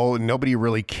no? Nobody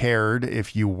really cared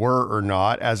if you were or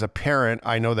not. As a parent,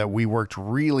 I know that we worked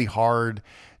really hard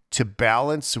to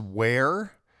balance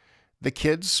where the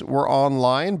kids were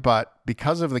online, but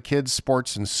because of the kids'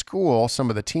 sports in school, some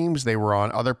of the teams they were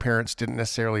on, other parents didn't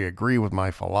necessarily agree with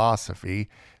my philosophy.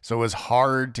 So it was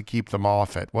hard to keep them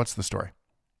off it. What's the story?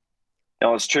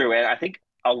 No, it's true. And I think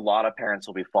a lot of parents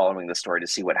will be following the story to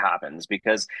see what happens,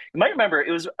 because you might remember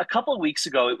it was a couple of weeks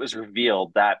ago, it was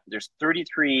revealed that there's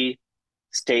 33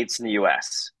 states in the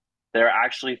US that are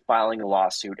actually filing a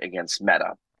lawsuit against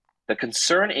Meta. The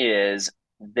concern is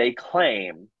they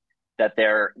claim that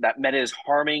Meta is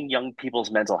harming young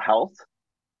people's mental health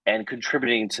and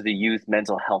contributing to the youth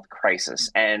mental health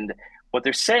crisis. And what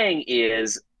they're saying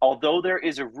is, although there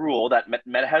is a rule that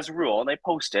Meta has a rule, and they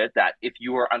posted that if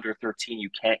you are under 13, you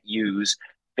can't use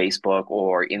Facebook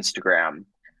or Instagram.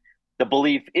 The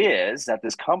belief is that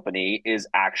this company is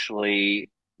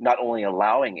actually not only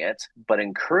allowing it, but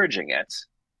encouraging it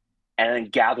and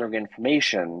then gathering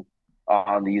information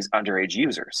on these underage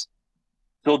users.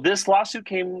 So this lawsuit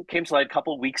came to light a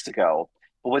couple of weeks ago.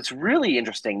 But what's really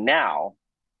interesting now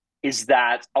is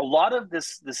that a lot of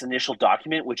this initial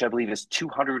document, which I believe is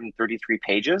 233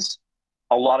 pages,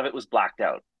 a lot of it was blacked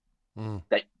out,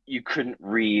 that you couldn't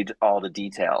read all the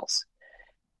details.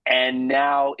 And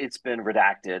now it's been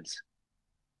redacted,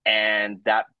 and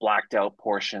that blacked out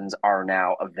portions are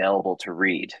now available to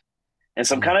read. And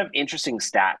some kind of interesting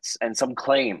stats and some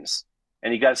claims.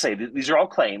 And you got to say, these are all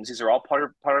claims. These are all part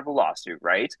of a lawsuit,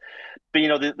 right?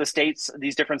 But, the states,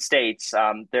 these different states,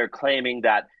 they're claiming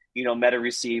that Meta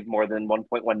received more than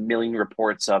 1.1 million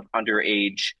reports of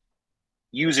underage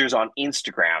users on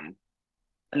Instagram.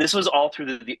 And this was all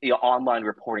through the online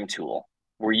reporting tool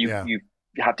where you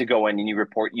have to go in and you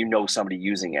report, somebody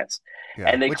using it. Yeah,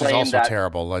 and they which claim is also that,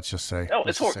 terrible. Let's just say. Oh,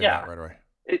 let's it's just say that right away.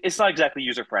 It's not exactly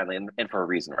user friendly, and for a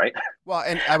reason, right? Well,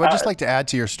 and I would just like to add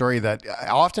to your story that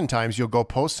oftentimes you'll go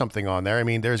post something on there. I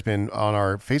mean, there's been on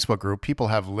our Facebook group, people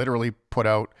have literally put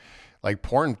out like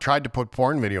tried to put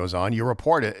porn videos on. You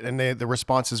report it, and the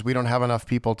response is, we don't have enough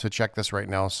people to check this right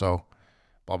now, so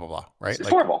blah blah blah. Right? It's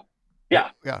horrible. Yeah,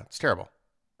 it's terrible.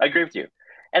 I agree with you.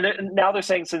 And now they're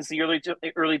saying since the early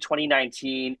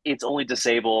 2019, it's only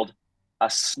disabled a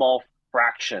small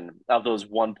fraction of those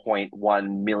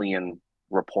 1.1 million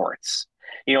reports.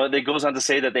 It goes on to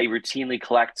say that they routinely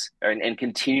collect and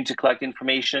continue to collect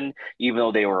information, even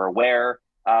though they were aware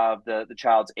of the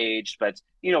child's age. But,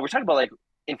 we're talking about like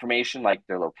information like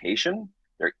their location,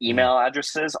 their email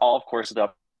addresses, all, of course,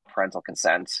 without parental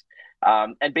consent.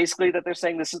 And basically that they're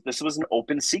saying this was an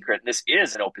open secret. This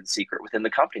is an open secret within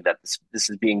the company that this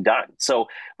is being done. So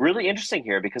really interesting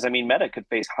here because, I mean, Meta could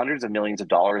face hundreds of millions of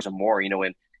dollars or more,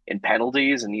 in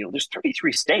penalties. And, there's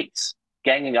 33 states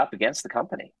ganging up against the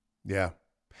company. Yeah.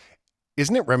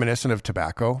 Isn't it reminiscent of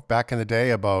tobacco back in the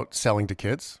day about selling to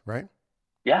kids, right?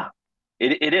 Yeah,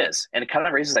 it is. And it kind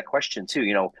of raises that question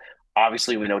too.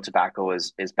 Obviously we know tobacco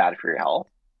is bad for your health.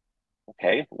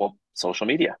 Okay, well, social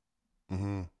media.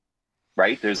 Mm-hmm.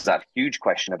 Right? There's that huge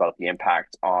question about the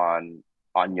impact on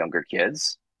younger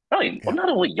kids. Not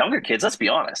only younger kids, let's be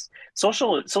honest.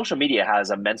 Social media has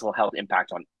a mental health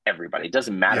impact on everybody. It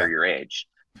doesn't matter your age,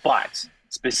 but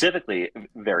specifically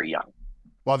very young.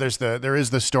 Well, there is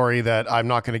the story that I'm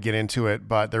not going to get into it,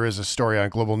 but there is a story on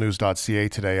globalnews.ca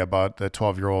today about the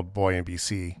 12-year-old boy in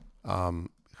BC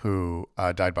who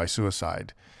died by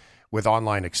suicide with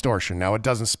online extortion. Now, it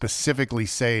doesn't specifically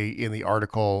say in the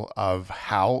article of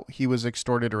how he was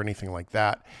extorted or anything like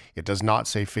that. It does not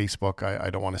say Facebook. I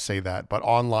don't want to say that. But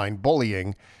online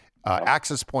bullying,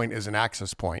 access point is an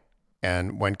access point.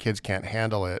 And when kids can't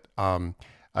handle it,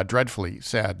 dreadfully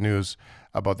sad news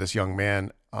about this young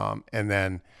man. And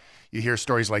then you hear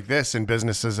stories like this in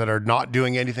businesses that are not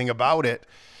doing anything about it.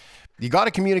 You got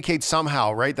to communicate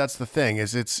somehow, right? That's the thing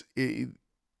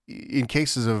in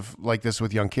cases of like this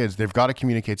with young kids, they've got to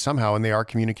communicate somehow, and they are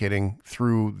communicating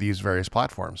through these various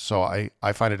platforms. So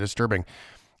I find it disturbing.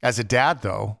 As a dad,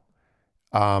 though,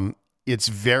 it's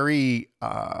very,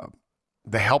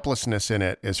 the helplessness in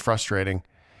it is frustrating.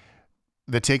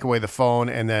 They take away the phone,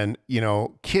 and then,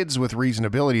 kids with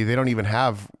reasonability, they don't even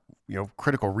have,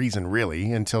 critical reason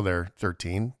really until they're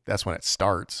 13. That's when it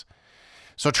starts.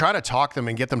 So try to talk them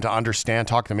and get them to understand,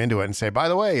 talk them into it and say, by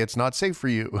the way, it's not safe for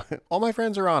you. All my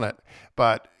friends are on it.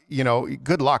 But,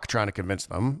 good luck trying to convince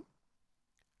them.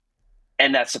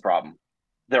 And that's the problem.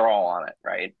 They're all on it,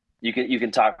 right? You can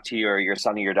talk to your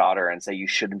son or your daughter and say, you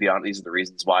shouldn't be on it. These are the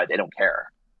reasons why. They don't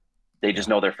care. They just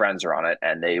know their friends are on it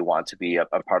and they want to be a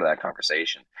part of that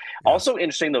conversation. Yeah. Also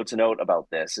interesting, though, to note about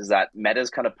this is that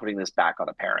Meta's kind of putting this back on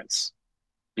the parents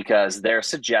because they're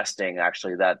suggesting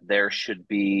actually that there should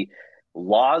be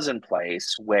laws in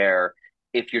place where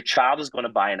if your child is going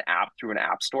to buy an app through an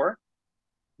app store,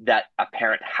 that a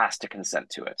parent has to consent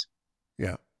to it.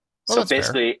 Yeah. Well, so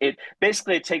basically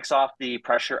it takes off the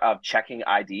pressure of checking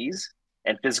IDs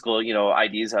and physical,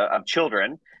 IDs of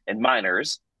children and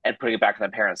minors and putting it back on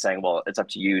the parents saying, well, it's up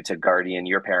to you to guardian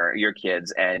your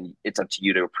kids, and it's up to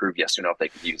you to approve yes or no if they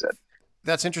could use it.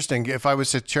 That's interesting. If I was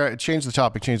to change the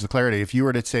topic, change the clarity, if you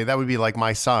were to say that would be like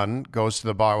my son goes to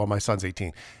the bar. Well, my son's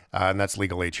 18 and that's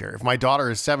legal age here. If my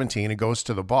daughter is 17 and goes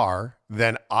to the bar,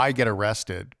 then I get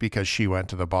arrested because she went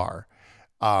to the bar.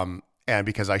 And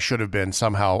because I should have been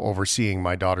somehow overseeing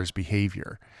my daughter's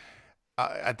behavior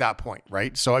at that point,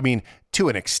 right? So, I mean, to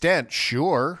an extent,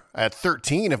 sure. At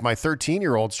 13, if my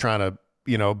 13-year-old's trying to,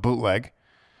 bootleg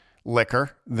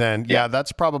liquor, then yeah,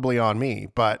 that's probably on me.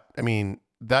 But, I mean,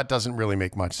 that doesn't really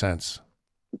make much sense.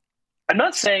 I'm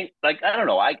not saying, I don't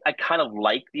know. I kind of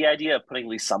like the idea of putting at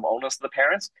least some onus to the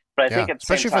parents, but I think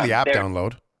especially for the app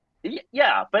download.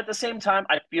 Yeah, but at the same time,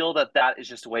 I feel that is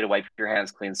just a way to wipe your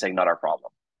hands clean, saying not our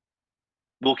problem.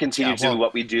 We'll continue to do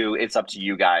what we do. It's up to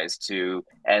you guys and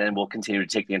then we'll continue to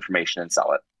take the information and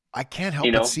sell it. I can't help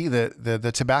but see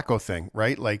the tobacco thing,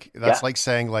 right? Like that's like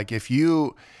saying like if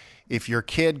your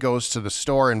kid goes to the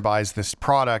store and buys this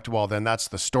product, well, then that's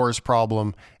the store's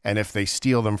problem. And if they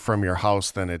steal them from your house,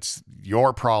 then it's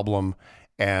your problem.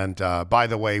 And by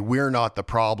the way, we're not the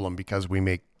problem because we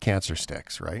make cancer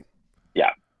sticks, right?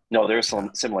 Yeah. No, there's some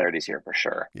similarities here for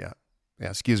sure. Yeah. Yeah,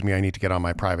 excuse me, I need to get on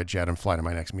my private jet and fly to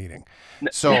my next meeting.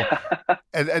 So,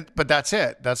 but that's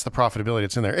it. That's the profitability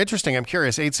that's in there. Interesting. I'm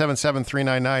curious.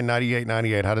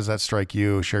 877-399-9898. How does that strike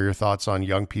you? Share your thoughts on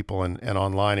young people and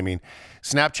online. I mean,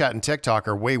 Snapchat and TikTok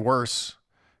are way worse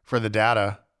for the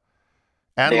data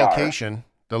and location.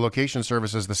 The location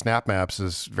services, the Snap Maps,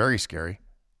 is very scary.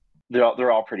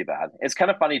 They're all pretty bad. It's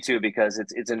kind of funny too, because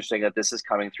it's interesting that this is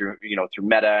coming through, through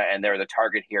Meta, and they're the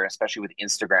target here, especially with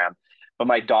Instagram. But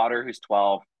my daughter, who's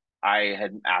 12, I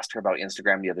had asked her about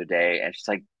Instagram the other day, and she's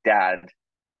like, "Dad,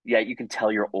 yeah, you can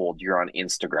tell you're old. You're on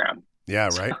Instagram." Yeah,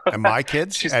 right. And my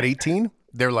kids at 18,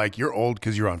 they're like, "You're old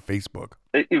because you're on Facebook."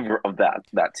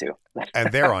 That too.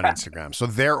 And they're on Instagram, so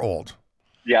they're old.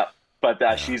 Yeah,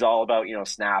 but she's all about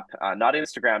Snap, not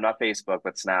Instagram, not Facebook,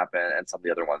 but Snap and some of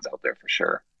the other ones out there for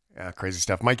sure. Yeah, crazy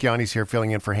stuff. Mike Yanni's here filling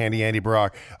in for Handy Andy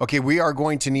Barrar. Okay, we are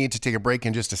going to need to take a break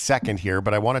in just a second here,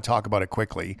 but I want to talk about it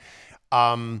quickly.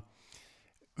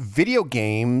 Video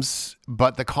games,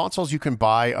 but the consoles you can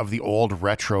buy of the old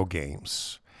retro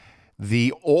games.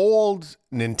 The old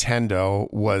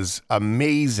Nintendo was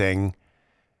amazing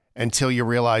until you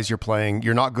realize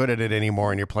you're not good at it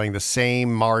anymore, and you're playing the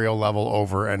same Mario level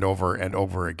over and over and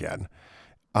over again.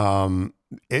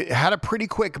 It had a pretty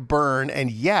quick burn,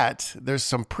 and yet there's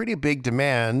some pretty big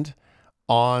demand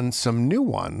on some new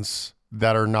ones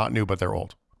that are not new, but they're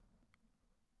old.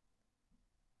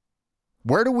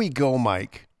 Where do we go,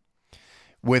 Mike,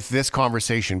 with this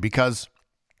conversation? Because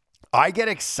I get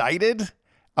excited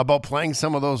about playing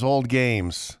some of those old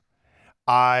games.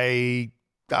 But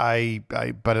at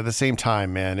the same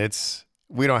time, man,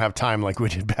 we don't have time like we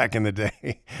did back in the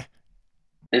day.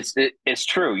 It's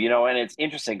true, and it's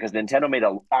interesting because Nintendo made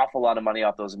an awful lot of money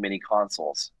off those mini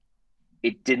consoles.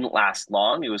 It didn't last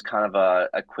long. It was kind of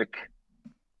a quick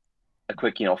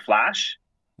flash.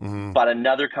 Mm-hmm. But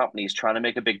another company is trying to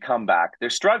make a big comeback.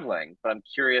 They're struggling, but I'm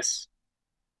curious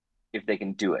if they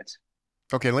can do it.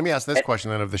 Okay, let me ask this question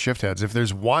then of the shift heads. If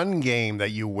there's one game that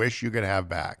you wish you could have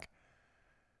back,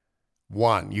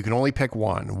 you can only pick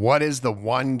one. What is the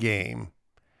one game?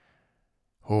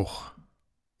 Oh,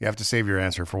 you have to save your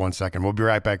answer for 1 second. We'll be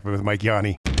right back with Mike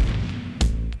Yanni.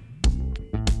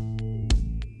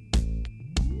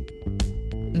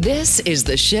 This is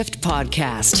the Shift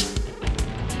Podcast.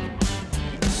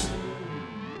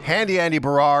 Handy Andy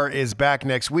Barrar is back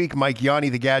next week. Mike Yanni,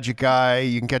 the gadget guy,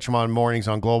 you can catch him on mornings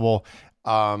on Global,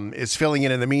 is filling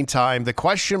in the meantime. The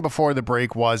question before the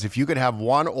break was, if you could have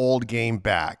one old game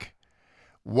back,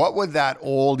 what would that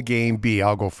old game be?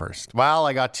 I'll go first. Well,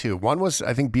 I got two. One was,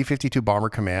 I think, B-52 Bomber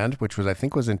Command, which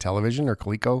was in Television, or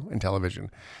Coleco in Television.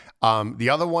 The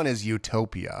other one is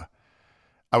Utopia.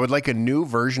 I would like a new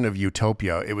version of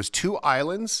Utopia. It was 2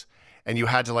 islands, and you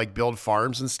had to build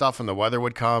farms and stuff, and the weather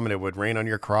would come and it would rain on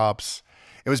your crops.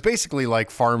 It was basically like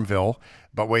Farmville,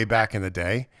 but way back in the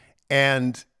day.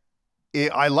 And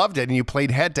I loved it. And you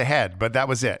played head to head, but that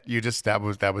was it.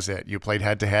 That was it. You played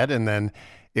head to head, and then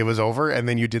it was over. And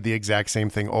then you did the exact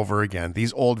same thing over again.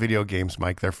 These old video games,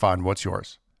 Mike, they're fun. What's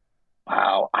yours?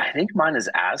 Wow. I think mine is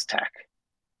Aztec.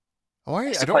 Oh,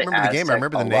 I don't remember the game. I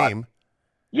remember the name.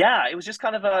 Yeah. It was just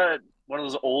kind of one of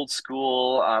those old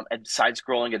school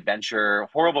side-scrolling adventure,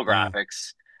 horrible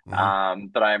graphics. Mm-hmm.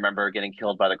 But I remember getting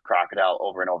killed by the crocodile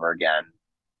over and over again.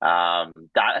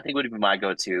 That I think would be my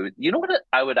go-to. You know what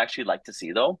I would actually like to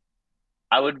see, though?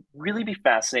 I would really be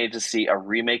fascinated to see a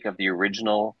remake of the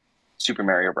original Super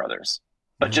Mario Brothers,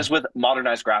 but just with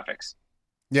modernized graphics.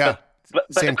 Yeah, but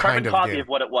a carbon copy of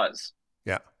what it was.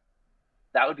 Yeah,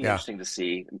 that would be interesting to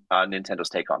see Nintendo's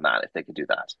take on that if they could do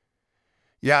that.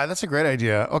 Yeah, that's a great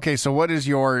idea. Okay, so what is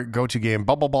your go-to game?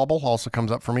 Bubble Bobble also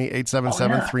comes up for me,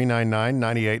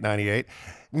 877-399-9898.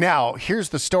 Now, here's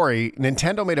the story.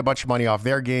 Nintendo made a bunch of money off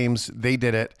their games. They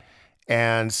did it,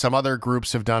 and some other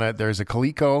groups have done it. There's a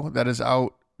Coleco that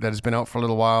has been out for a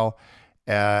little while,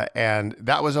 and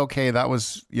that was okay. That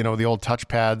was, the old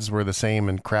touchpads were the same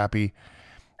and crappy.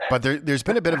 But there's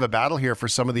been a bit of a battle here for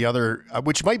some of the other,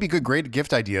 which might be great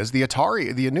gift ideas. The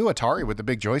new Atari with the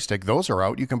big joystick, those are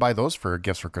out. You can buy those for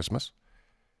gifts for Christmas.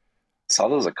 Saw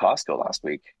those at Costco last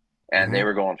week, and they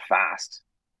were going fast.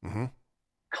 Mm-hmm.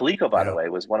 Coleco, by the way,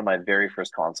 was one of my very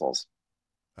first consoles.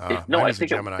 I think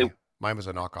Gemini. Mine was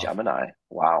a knockoff. Gemini.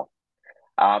 Wow.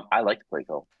 I liked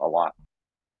Coleco a lot. I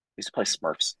used to play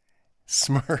Smurfs. That's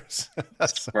Smurfs.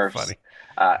 So funny.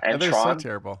 And they're Tron. so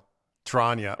terrible.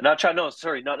 Tron, yeah. Not Tron. No,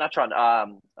 sorry, not Tron.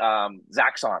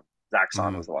 Zaxxon.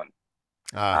 Zaxxon was the one.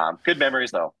 Good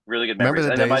memories, though. Really good memories.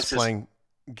 Remember the days playing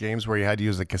games where you had to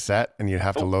use the cassette and you'd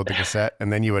have to load the cassette,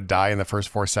 and then you would die in the first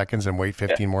 4 seconds and wait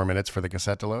 15 more minutes for the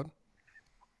cassette to load?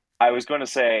 I was going to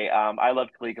say I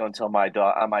loved Coleco until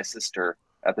my sister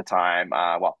at the time,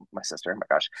 well, my sister, my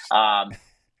gosh,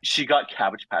 she got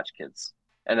Cabbage Patch Kids,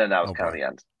 and then that was kind of the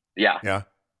end. Yeah, Yeah.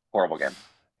 horrible game.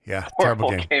 Yeah. Horrible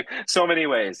Terrible game. So many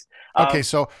ways. Okay,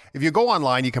 so if you go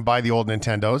online, you can buy the old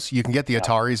Nintendos. You can get the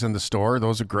Ataris in the store.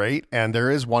 Those are great. And there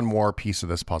is one more piece of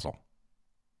this puzzle.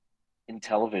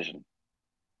 Intellivision.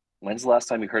 When's the last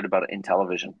time you heard about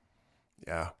Intellivision?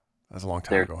 Yeah, that's a long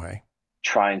time ago, hey?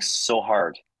 Trying so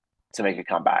hard to make a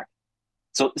comeback.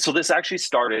 So this actually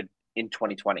started in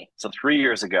 2020. So 3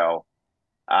 years ago,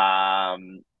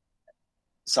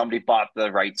 somebody bought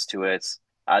the rights to it.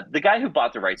 The guy who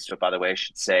bought the rights to it, by the way, I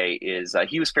should say, is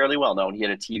he was fairly well known. He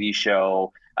had a TV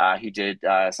show. He did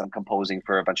some composing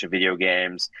for a bunch of video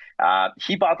games.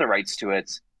 He bought the rights to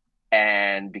it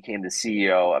and became the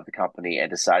CEO of the company and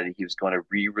decided he was going to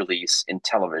re-release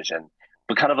Intellivision,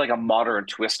 but kind of like a modern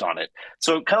twist on it.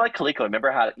 So kind of like Coleco.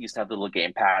 Remember how it used to have the little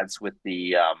game pads with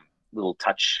the little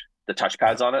the touch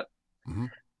pads on it? Mm-hmm.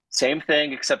 Same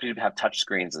thing, except you'd have touch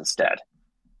screens instead.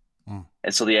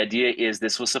 And so the idea is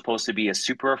this was supposed to be a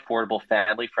super affordable,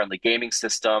 family-friendly gaming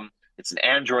system. It's an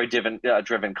Android-driven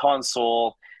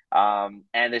console.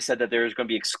 And they said that there's going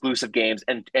to be exclusive games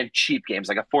and cheap games,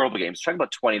 like affordable games. Talking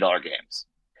about $20 games.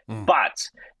 But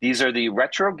these are the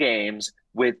retro games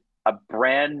with a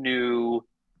brand new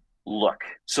look.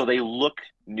 So they look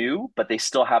new, but they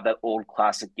still have that old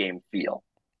classic game feel.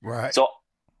 Right. So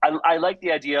I like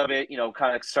the idea of it,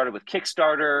 kind of started with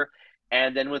Kickstarter.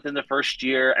 And then within the first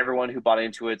year, everyone who bought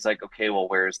into it's like, okay, well,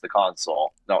 where's the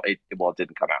console? No, it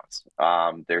didn't come out.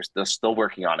 They're still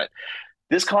working on it.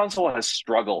 This console has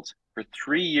struggled for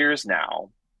 3 years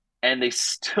now, and they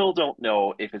still don't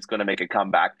know if it's going to make a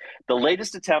comeback. The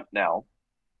latest attempt now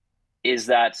is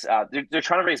that they're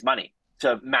trying to raise money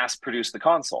to mass produce the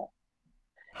console.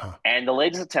 And the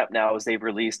latest attempt now is they've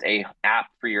released a app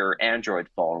for your Android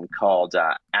phone called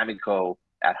Amico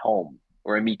at Home,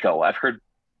 or Amico. I've heard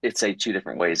it say two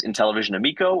different ways: Intellivision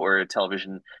Amico or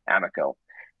Intellivision Amico.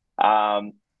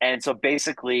 And so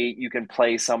basically you can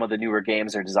play some of the newer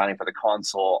games they're designing for the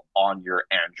console on your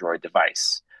Android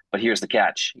device. But here's the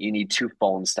catch. You need two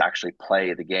phones to actually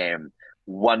play the game.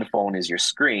 One phone is your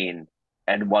screen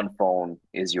and one phone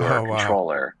is your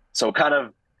controller. So kind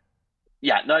of,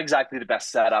 not exactly the best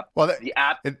setup. Well, the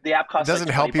app costs doesn't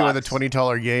like help you with a $20.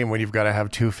 $20 game when you've got to have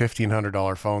two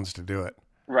 $1,500 phones to do it.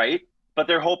 Right. But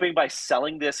they're hoping by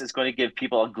selling this is going to give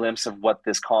people a glimpse of what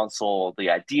this console, the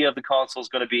idea of the console is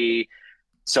going to be.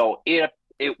 So it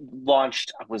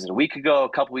launched, was it a week ago, a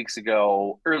couple weeks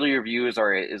ago? Early reviews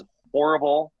is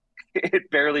horrible.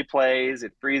 It barely plays,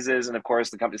 it freezes, and of course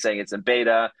the company's saying it's in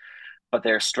beta, but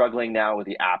they're struggling now with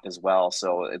the app as well.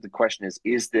 So the question is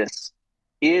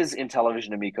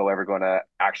Intellivision Amico ever going to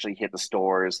actually hit the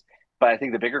stores? But I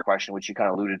think the bigger question, which you kind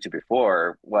of alluded to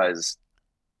before, was,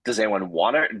 does anyone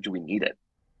want it, or do we need it?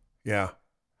 Yeah.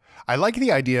 I like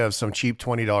the idea of some cheap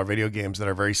 $20 video games that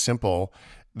are very simple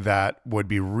that would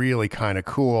be really kind of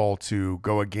cool to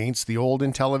go against the old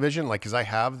Intellivision. Like, cause I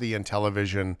have the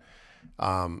Intellivision,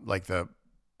 like the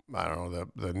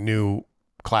new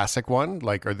classic one,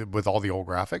 like, with all the old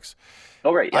graphics.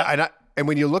 Oh, right. Yeah. And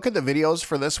when you look at the videos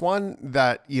for this one,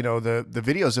 that, the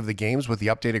videos of the games with the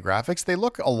updated graphics, they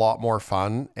look a lot more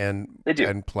fun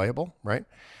and playable. Right.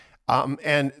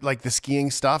 And like the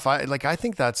skiing stuff, I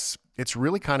think it's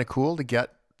really kind of cool to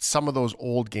get some of those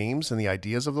old games and the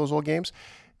ideas of those old games.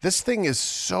 This thing is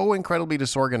so incredibly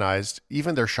disorganized.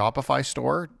 Even their Shopify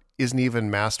store isn't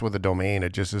even masked with a domain.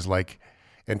 It just is like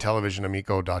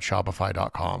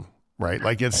intellivisionamico.shopify.com, right?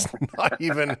 Like it's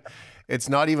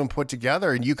not even put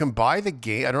together. And you can buy the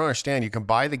game. I don't understand. You can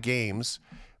buy the games,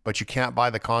 but you can't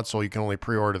buy the console. You can only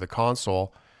pre-order the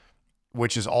console,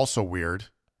 which is also weird.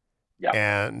 Yeah.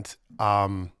 And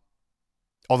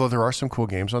although there are some cool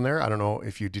games on there, I don't know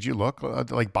if did you look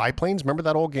like Biplanes? Remember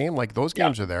that old game? Like those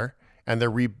games are there, and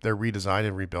they're redesigned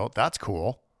and rebuilt. That's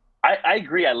cool. I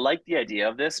agree. I like the idea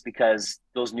of this because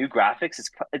those new graphics,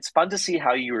 it's fun to see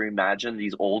how you reimagine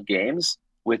these old games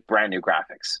with brand new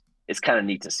graphics. It's kind of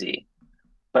neat to see.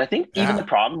 But I think even the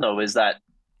problem though is that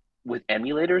with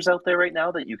emulators out there right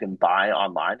now that you can buy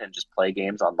online and just play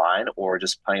games online, or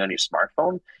just playing on your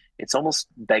smartphone, it's almost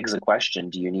begs the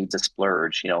question: do you need to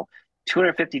splurge?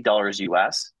 $250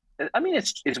 US. I mean,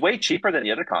 it's way cheaper than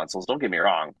the other consoles. Don't get me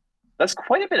wrong. That's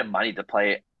quite a bit of money to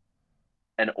play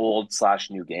an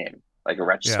old/new game, like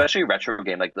especially a retro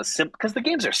game, like because the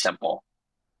games are simple.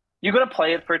 You're going to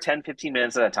play it for 10, 15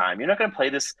 minutes at a time. You're not going to play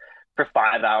this for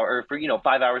 5 hours, or for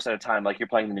 5 hours at a time, like you're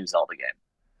playing the new Zelda game.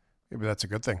 Maybe that's a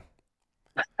good thing.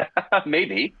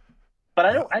 Maybe,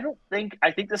 but I think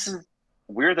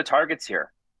we're the targets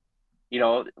here.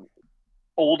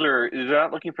 older. They're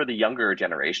not looking for the younger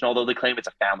generation, although they claim it's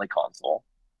a family console.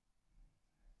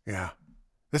 Yeah.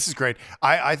 This is great.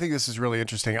 I think this is really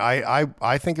interesting.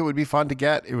 I think it would be fun to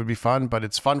get. It would be fun, but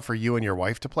it's fun for you and your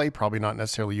wife to play. Probably not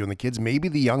necessarily you and the kids. Maybe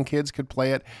the young kids could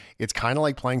play it. It's kind of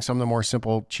like playing some of the more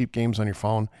simple, cheap games on your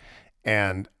phone.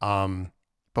 And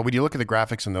but when you look at the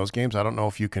graphics in those games, I don't know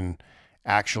if you can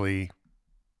actually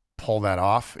pull that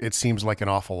off. It seems like an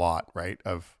awful lot, right?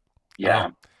 It's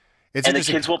and the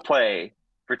kids will play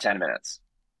for 10 minutes,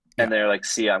 and they're like,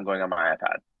 "See, I'm going on my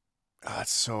iPad."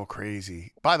 That's so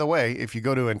crazy. By the way, if you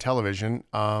go to Intellivision,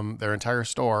 their entire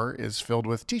store is filled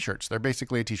with T-shirts. They're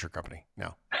basically a T-shirt company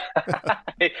now.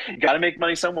 You got to make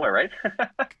money somewhere, right?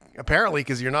 Apparently,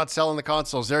 because you're not selling the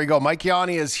consoles. There you go. Mike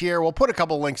Yanni is here. We'll put a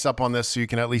couple links up on this so you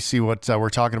can at least see what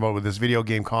we're talking about with this video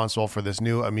game console for this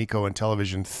new Amico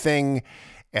Intellivision thing.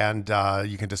 And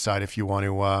you can decide if you want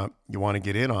to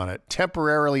get in on it.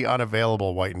 Temporarily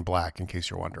unavailable, white and black, in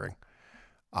case you're wondering.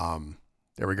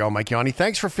 There we go, Mike Yanni.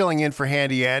 Thanks for filling in for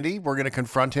Handy Andy. We're going to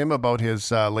confront him about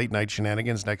his late night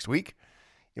shenanigans next week.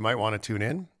 You might want to tune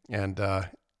in, and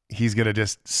he's going to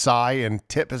just sigh and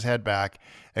tip his head back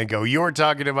and go, "You were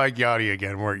talking to Mike Yanni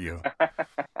again, weren't you?"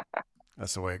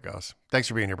 That's the way it goes. Thanks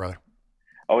for being here, brother.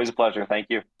 Always a pleasure. Thank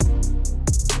you.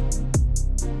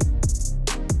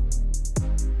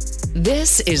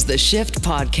 This is the Shift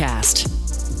Podcast.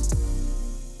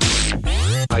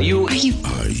 Are you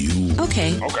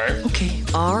Okay.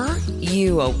 Are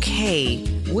you okay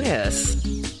with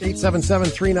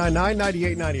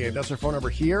 877-399-9898. That's our phone number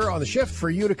here on the Shift for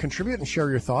you to contribute and share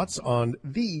your thoughts on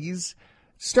these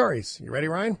stories. You ready,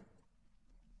 Ryan?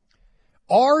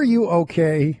 Are you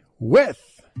okay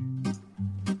with?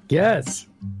 Yes.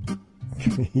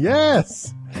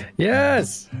 Yes.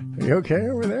 Yes. Are you okay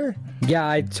over there? Yeah,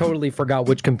 I totally forgot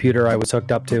which computer I was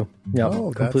hooked up to. Yeah,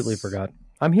 completely forgot.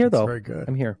 I'm here, though. Very good.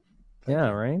 I'm here. Yeah,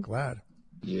 right? Glad.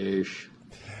 Yes.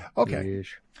 Okay. Yes.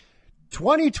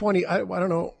 2020, I don't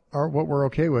know what we're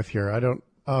okay with here. I don't,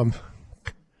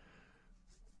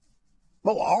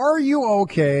 well, are you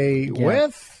okay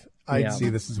with? See,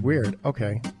 this is weird.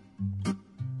 Okay.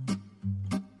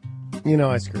 You know,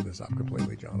 I screwed this up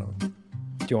completely, John. Do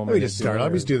you want Let me just start.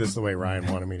 I'll just do this the way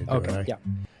Ryan wanted me to do it. Yeah.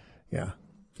 Yeah.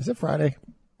 Is it Friday?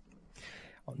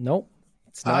 Nope.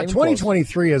 It's not even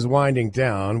 2023 is winding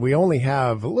down. We only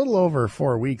have a little over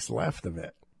 4 weeks left of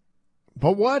it.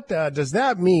 But what does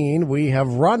that mean? We have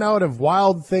run out of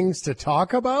wild things to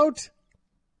talk about?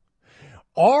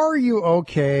 Are you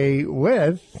okay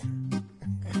with?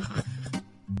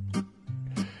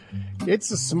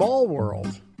 It's a small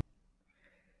world.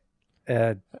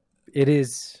 It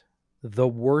is the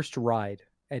worst ride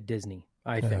at Disney,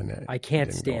 I think. I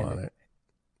can't stand it.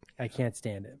 I can't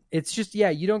stand it. It's just,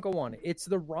 you don't go on it. It's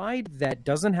the ride that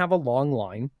doesn't have a long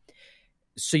line.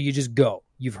 So you just go.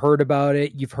 You've heard about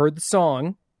it. You've heard the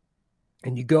song.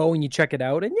 And you go and you check it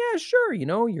out. And sure,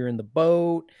 you're in the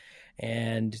boat.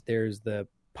 And there's the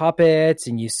puppets.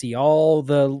 And you see all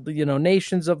the,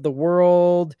 nations of the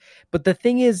world. But the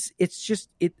thing is, it's just,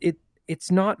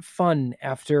 it's not fun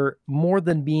after more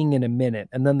than being in a minute.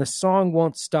 And then the song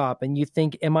won't stop. And you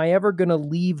think, am I ever going to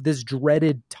leave this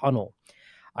dreaded tunnel?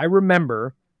 I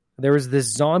remember there was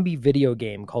this zombie video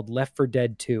game called Left 4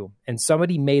 Dead 2, and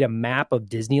somebody made a map of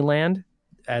Disneyland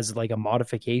as like a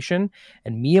modification,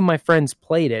 and me and my friends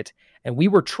played it, and we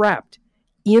were trapped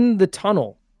in the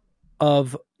tunnel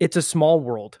of It's a Small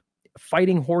World,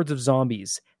 fighting hordes of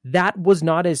zombies. That was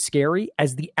not as scary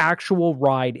as the actual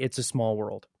ride It's a Small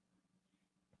World.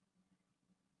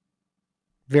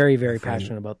 Very, very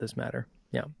passionate about this matter.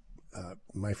 Yeah.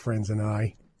 My friends and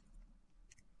I.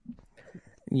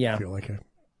 Yeah. I feel like I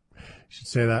should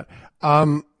say that.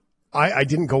 I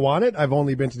didn't go on it. I've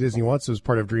only been to Disney once. It was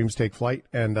part of Dreams Take Flight,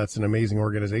 and that's an amazing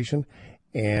organization.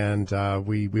 And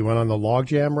we went on the Log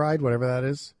Jam ride, whatever that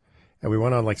is. And we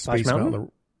went on like Space Mountain.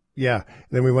 Yeah. And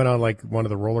then we went on like one of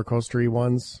the roller coastery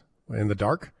ones in the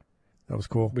dark. That was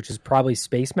cool. Which is probably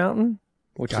Space Mountain,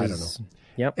 which I don't know.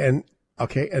 Yep. And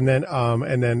okay, and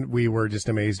then we were just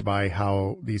amazed by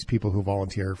how these people who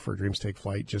volunteer for Dreams Take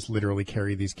Flight just literally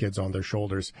carry these kids on their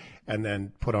shoulders and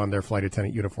then put on their flight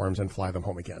attendant uniforms and fly them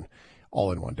home again,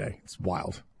 all in one day. It's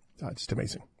wild. It's just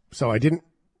amazing. So I didn't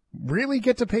really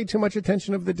get to pay too much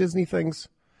attention of the Disney things,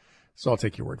 so I'll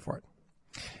take your word for it.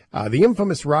 The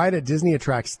infamous ride at Disney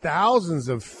attracts thousands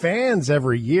of fans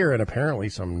every year and apparently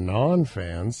some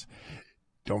non-fans.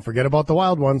 Don't forget about the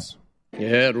wild ones.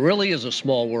 Yeah, it really is a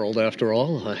small world after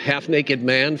all. A half-naked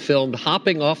man filmed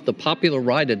hopping off the popular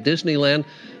ride at Disneyland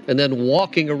and then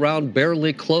walking around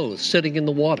barely clothed, sitting in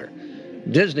the water.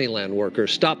 Disneyland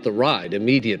workers stopped the ride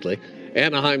immediately.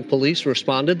 Anaheim police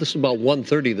responded, this is about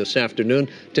 1:30 this afternoon,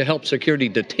 to help security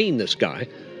detain this guy.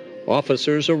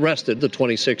 Officers arrested the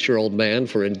 26-year-old man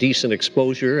for indecent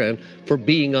exposure and for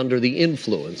being under the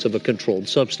influence of a controlled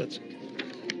substance.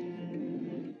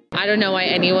 I don't know why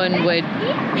anyone would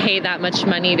pay that much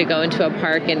money to go into a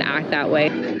park and act that way.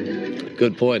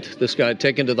 Good point. This guy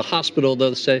taken to the hospital,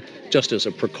 they'll say, just as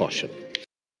a precaution.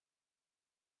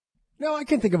 Now, I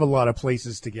can think of a lot of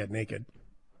places to get naked.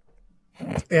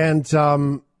 And,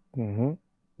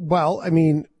 well, I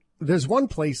mean, there's one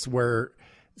place where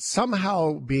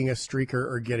somehow being a streaker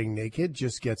or getting naked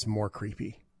just gets more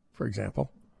creepy, for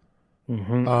example.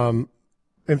 In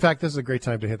fact, this is a great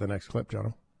time to hit the next clip,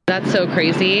 Jono. That's so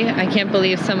crazy. I can't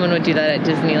believe someone would do that at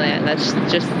Disneyland. That's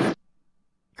just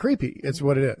creepy. It's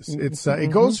what it is. It's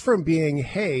it goes from being,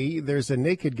 hey, there's a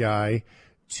naked guy,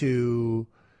 to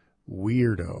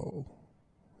weirdo,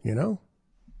 you know?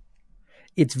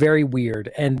 It's very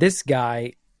weird. And this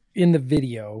guy in the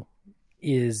video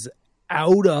is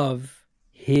out of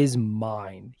his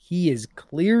mind. He is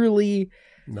clearly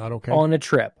not okay on a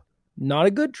trip. Not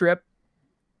a good trip.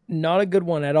 Not a good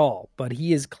one at all. But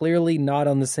he is clearly not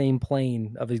on the same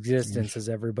plane of existence as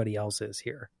everybody else is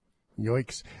here.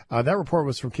 Yikes. That report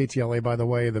was from KTLA, by the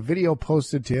way. The video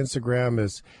posted to Instagram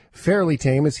is fairly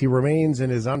tame as he remains in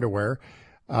his underwear.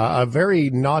 A very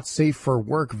not safe for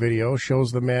work video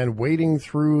shows the man wading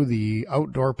through the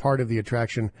outdoor part of the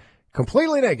attraction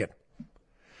completely naked.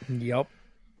 Yep.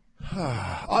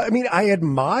 I mean, I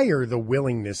admire the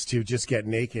willingness to just get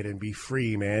naked and be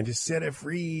free, man. Just set it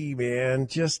free, man.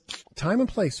 Just time and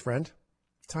place, friend.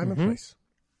 Time and place.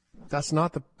 That's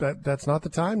not the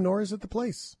time, nor is it the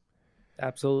place.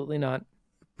 Absolutely not.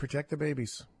 Protect the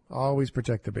babies. Always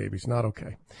protect the babies. Not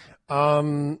okay.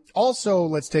 Also,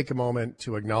 let's take a moment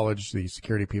to acknowledge the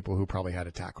security people who probably had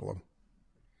to tackle him.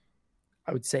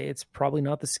 I would say it's probably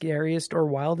not the scariest or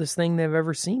wildest thing they've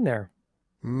ever seen there.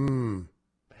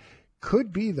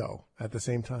 Could be, though, at the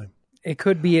same time. It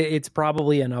could be. It's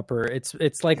probably an upper.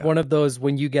 It's like one of those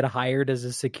when you get hired as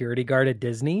a security guard at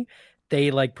Disney,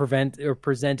 they like present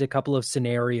a couple of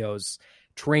scenarios,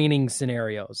 training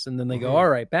scenarios, and then they go, all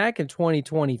right, back in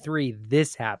 2023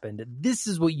 this happened, this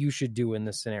is what you should do in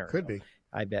this scenario. Could be.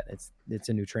 I bet it's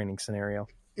a new training scenario.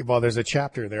 Well, there's a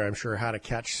chapter there, I'm sure, how to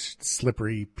catch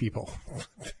slippery people.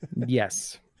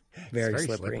 Yes. Very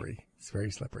slippery. It's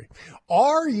very slippery.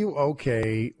 Are you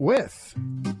okay with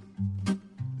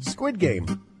Squid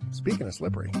Game? Speaking of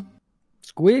slippery.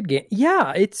 Squid Game.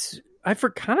 Yeah, I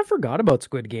kind of forgot about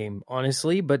Squid Game,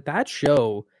 honestly, but that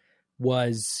show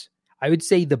was, I would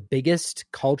say, the biggest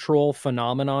cultural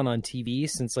phenomenon on TV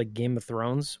since like Game of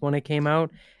Thrones when it came out.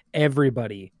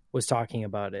 Everybody was talking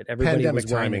about it. Everybody pandemic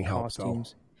was wearing timing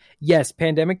costumes. helped, yes,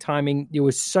 pandemic timing. It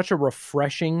was such a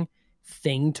refreshing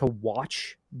thing to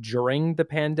watch during the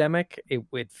pandemic.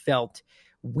 It felt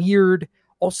weird.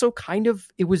 Also, kind of,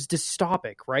 it was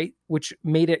dystopic, right? Which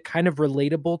made it kind of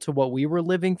relatable to what we were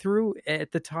living through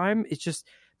at the time. It's just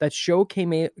that show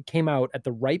came out at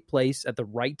the right place at the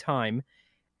right time.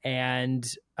 And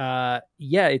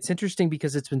it's interesting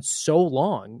because it's been so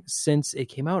long since it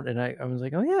came out. And I was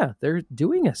like, oh, yeah, they're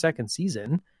doing a second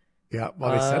season. Yeah,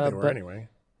 well, they said they were anyway.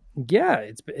 Yeah,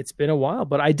 it's been a while,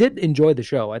 but I did enjoy the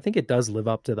show. I think it does live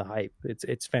up to the hype.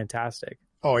 It's fantastic.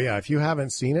 Oh, yeah, if you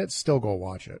haven't seen it, still go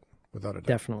watch it, without a doubt.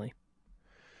 Definitely.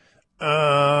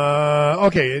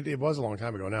 Okay, it was a long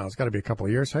time ago now. It's got to be a couple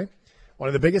of years, hey? One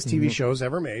of the biggest TV shows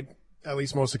ever made. At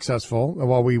least most successful.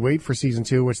 While we wait for season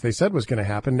 2, which they said was going to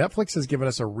happen, Netflix has given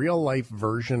us a real-life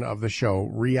version of the show,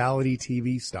 reality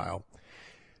TV style.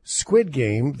 Squid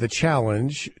Game, The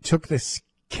Challenge, took this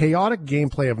chaotic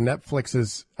gameplay of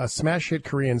Netflix's smash hit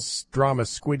Korean drama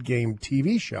Squid Game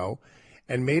TV show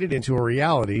and made it into a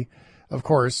reality, of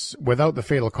course, without the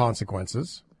fatal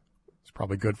consequences. It's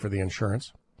probably good for the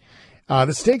insurance.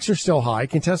 The stakes are still high.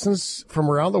 Contestants from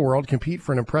around the world compete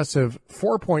for an impressive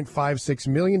 $4.56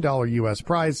 million U.S.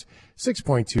 prize,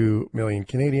 6.2 million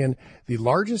Canadian, the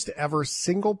largest ever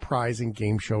single prize in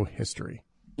game show history.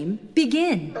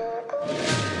 Begin.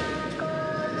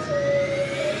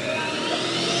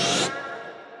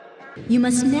 You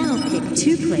must now pick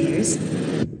 2 players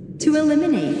to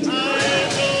eliminate.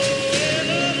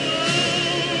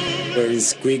 We're in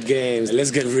Squid Games.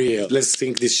 Let's get real. Let's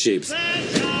sink these ships.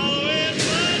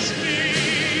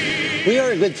 We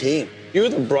are a good team. You're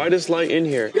the brightest light in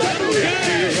here.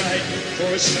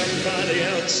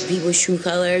 People's true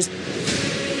colors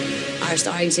are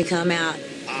starting to come out.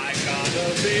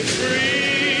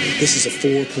 This is a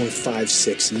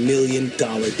 $4.56 million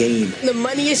game. The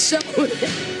money is showing.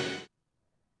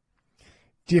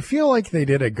 Do you feel like they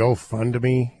did a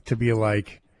GoFundMe to be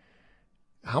like,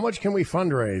 How much can we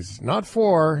fundraise? Not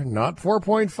 4, not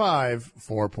 4.5,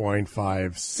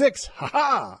 4.56.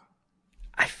 Ha-ha!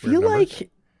 I feel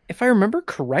like, if I remember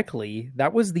correctly,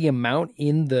 that was the amount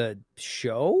in the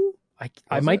show.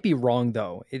 I might be wrong,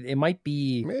 though. It might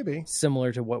be maybe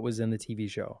similar to what was in the TV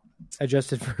show.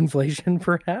 Adjusted for inflation,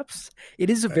 perhaps. It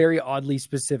is a very oddly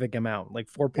specific amount,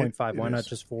 like 4.5. Why not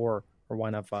just 4? Or why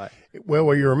not 5?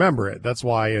 Well, you remember it. That's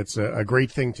why it's a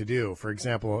great thing to do. For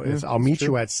example, I'll meet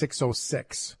you at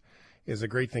 6:06 is a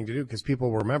great thing to do because people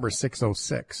will remember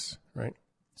 6:06, right?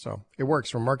 So it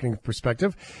works from a marketing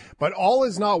perspective. But all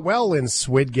is not well in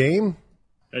Squid Game.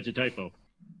 That's a typo.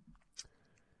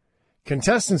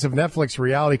 Contestants of Netflix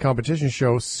reality competition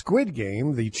show Squid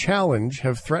Game, The Challenge,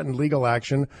 have threatened legal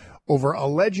action over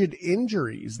alleged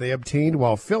injuries they obtained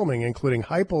while filming, including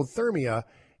hypothermia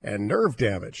and nerve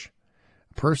damage.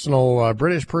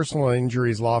 British personal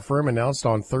injuries law firm announced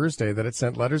on Thursday that it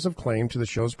sent letters of claim to the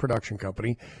show's production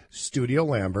company, Studio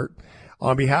Lambert,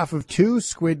 on behalf of 2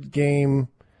 Squid Game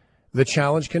The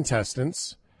Challenge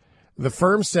contestants. The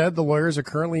firm said the lawyers are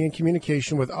currently in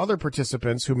communication with other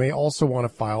participants who may also want to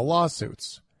file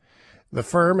lawsuits. The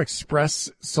firm, Express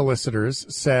Solicitors,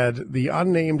 said the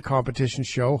unnamed competition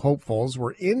show hopefuls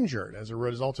were injured as a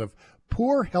result of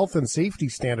poor health and safety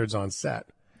standards on set.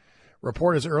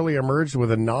 Reporters early emerged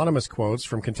with anonymous quotes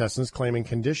from contestants claiming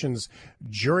conditions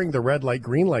during the red light,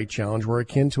 green light challenge were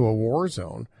akin to a war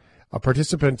zone. A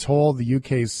participant told the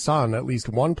UK's Sun at least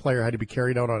one player had to be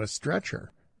carried out on a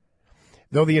stretcher.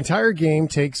 Though the entire game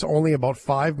takes only about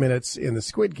 5 minutes in the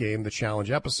Squid Game, the challenge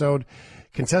episode,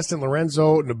 contestant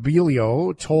Lorenzo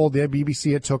Nobilio told the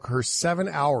BBC it took her 7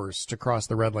 hours to cross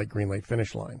the red light, green light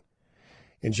finish line.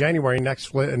 In January,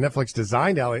 Netflix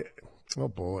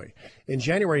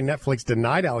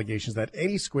denied allegations that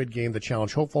any Squid Game The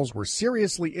Challenge hopefuls were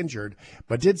seriously injured,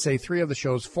 but did say 3 of the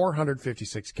show's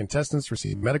 456 contestants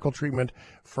received medical treatment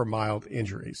for mild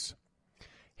injuries.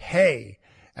 Hey,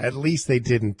 at least they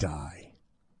didn't die.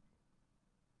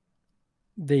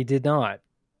 They did not.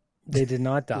 They did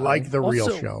not die. Like the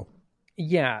real show.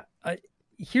 Yeah.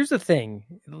 Here's the thing.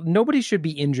 Nobody should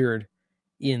be injured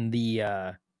in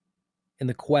the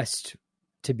quest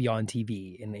to be on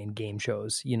TV in game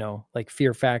shows, like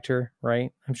Fear Factor,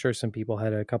 right? I'm sure some people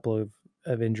had a couple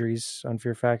of injuries on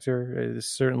Fear Factor,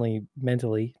 certainly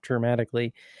mentally,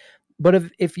 traumatically.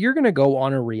 But if you're going to go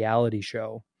on a reality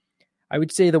show, I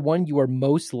would say the one you are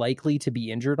most likely to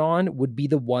be injured on would be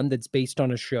the one that's based on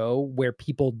a show where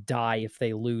people die if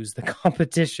they lose the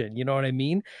competition. You know what I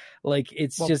mean? Like,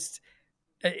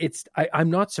 I'm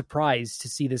not surprised to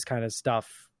see this kind of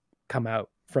stuff come out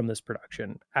from this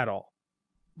production at all.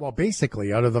 Well,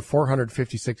 basically, out of the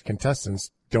 456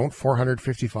 contestants, don't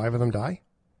 455 of them die?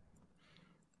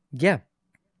 Yeah.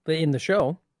 But in the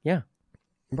show, yeah.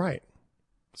 Right.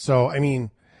 So, I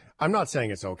mean, I'm not saying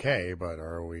it's okay, but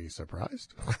are we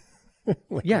surprised?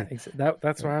 Yeah,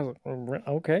 that's why I was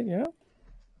okay, yeah.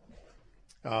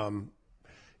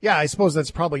 Yeah, I suppose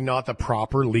that's probably not the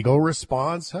proper legal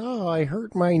response. Oh, I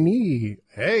hurt my knee.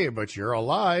 Hey, but you're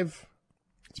alive.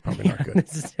 It's probably not good.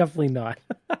 This is definitely not.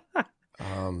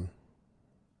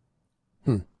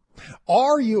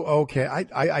 Are you okay?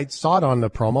 I saw it on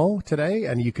the promo today,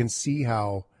 and you can see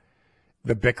how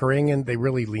the bickering, and they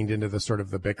really leaned into the sort of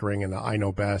the bickering and the I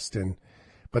know best,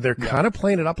 but they're kind of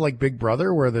playing it up like Big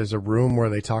Brother, where there's a room where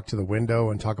they talk to the window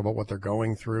and talk about what they're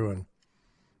going through, and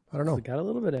I don't know. They got a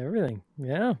little bit of everything.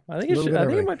 Yeah, I think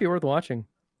it might be worth watching.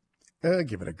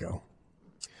 Give it a go.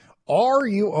 Are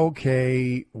you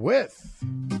okay with?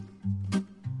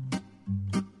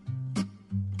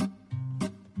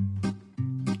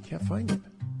 Can't find it.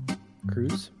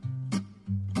 Cruise?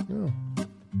 No.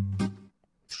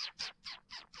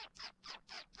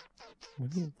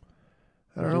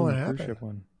 I don't know what happened.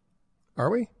 One.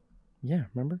 Are we? Yeah,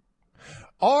 remember?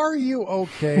 Are you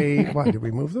okay? Why did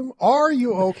we move them? Are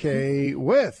you okay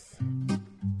with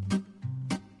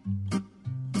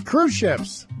cruise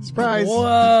ships? Surprise!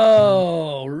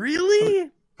 Whoa, really?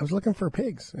 I was looking for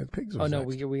pigs. Pigs. Oh no,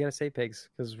 we got to say pigs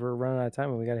because we're running out of time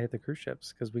and we got to hit the cruise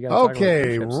ships because we got.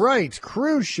 Okay, right,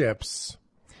 cruise ships.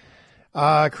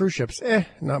 Cruise ships.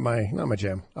 Not my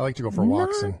jam. I like to go for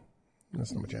walks and.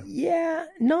 That's not my jam. Yeah,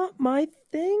 not my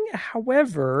thing.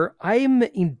 However, I'm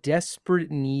in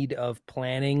desperate need of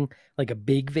planning like a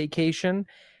big vacation.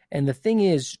 And the thing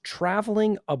is,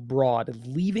 traveling abroad,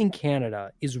 leaving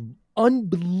Canada is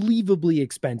unbelievably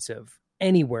expensive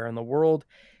anywhere in the world.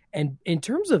 And in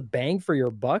terms of bang for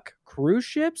your buck, cruise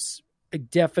ships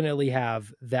definitely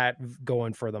have that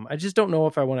going for them. I just don't know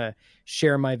if I want to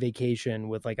share my vacation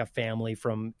with like a family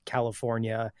from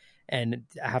California and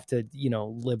have to,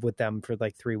 live with them for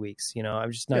like 3 weeks.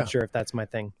 I'm just not sure if that's my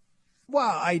thing. Well,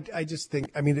 I just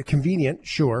think, convenient,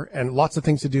 sure, and lots of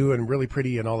things to do and really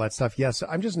pretty and all that stuff. Yes,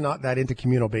 I'm just not that into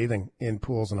communal bathing in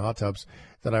pools and hot tubs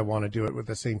that I want to do it with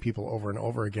the same people over and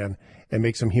over again and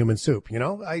make some human soup.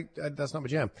 That's not my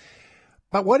jam.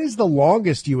 But what is the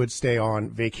longest you would stay on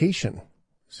vacation?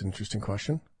 It's an interesting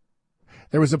question.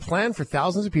 There was a plan for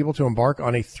thousands of people to embark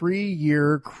on a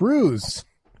 3-year cruise.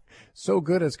 So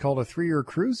good it's called a 3-year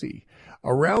cruisy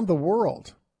around the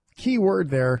world. Key word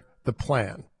there, the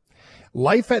plan.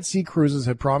 Life at Sea Cruises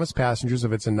had promised passengers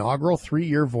of its inaugural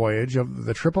 3-year voyage of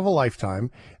the trip of a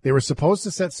lifetime. They were supposed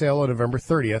to set sail on November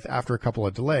 30th after a couple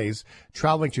of delays,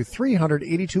 traveling to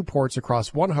 382 ports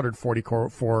across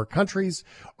 144 countries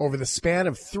over the span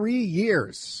of 3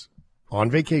 years on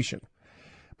vacation.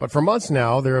 But for months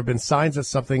now, there have been signs that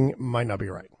something might not be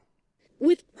right.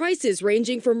 With prices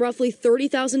ranging from roughly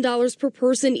 $30,000 per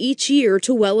person each year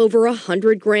to well over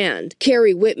 $100,000.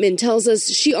 Carrie Whitman tells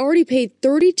us she already paid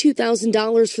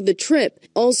 $32,000 for the trip,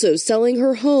 also selling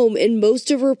her home and most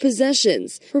of her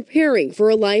possessions, preparing for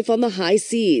a life on the high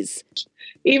seas.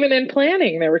 Even in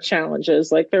planning, there were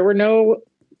challenges. Like there were no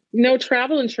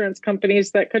travel insurance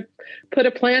companies that could put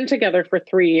a plan together for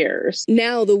 3 years.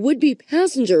 Now the would-be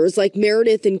passengers like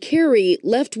Meredith and Carrie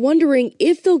left wondering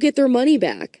if they'll get their money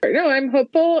back. No, I'm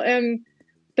hopeful and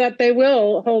that they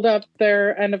will hold up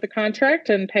their end of the contract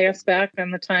and pay us back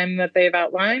in the time that they've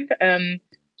outlined. And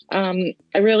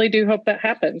I really do hope that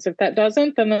happens. If that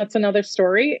doesn't, then that's another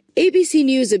story. ABC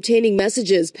News obtaining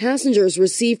messages passengers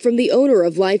received from the owner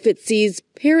of Life at Sea's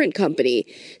parent company,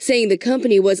 saying the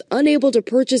company was unable to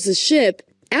purchase a ship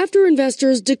after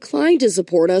investors declined to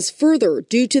support us further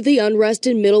due to the unrest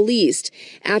in Middle East.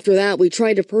 After that, we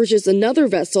tried to purchase another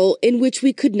vessel in which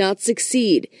we could not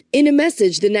succeed. In a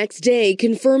message the next day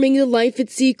confirming the Life at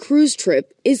Sea cruise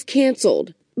trip is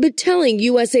canceled. But telling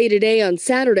USA Today on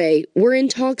Saturday, we're in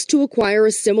talks to acquire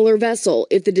a similar vessel.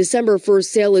 If the December 1st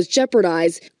sale is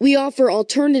jeopardized, we offer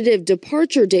alternative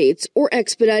departure dates or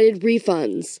expedited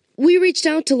refunds. We reached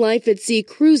out to Life at Sea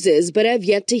Cruises, but have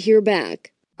yet to hear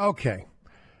back. Okay.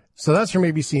 So that's from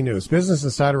ABC News. Business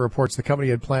Insider reports the company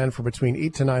had planned for between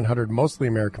 800 to 900 mostly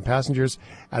American passengers.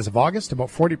 As of August, about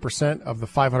 40% of the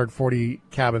 540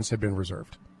 cabins had been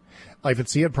reserved. Life at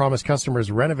Sea had promised customers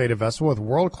a renovated vessel with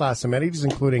world-class amenities,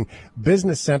 including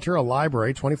business center, a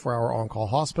library, 24-hour on-call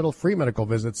hospital, free medical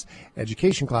visits,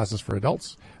 education classes for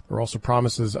adults. There were also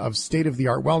promises of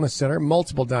state-of-the-art wellness center,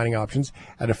 multiple dining options,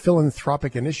 and a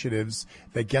philanthropic initiatives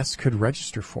that guests could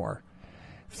register for.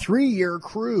 3-year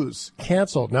cruise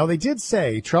canceled. Now, they did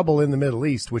say trouble in the Middle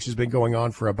East, which has been going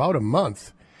on for about a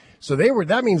month. So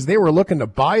that means they were looking to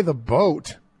buy the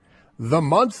boat the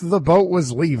month the boat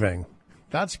was leaving.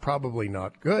 That's probably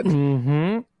not good.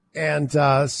 Mm-hmm. And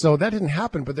so that didn't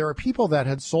happen. But there are people that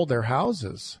had sold their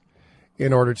houses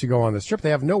in order to go on this trip. They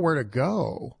have nowhere to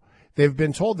go. They've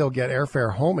been told they'll get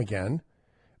airfare home again,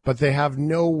 but they have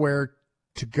nowhere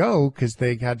to go because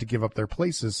they had to give up their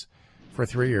places for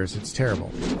 3 years. It's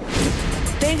terrible.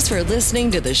 Thanks for listening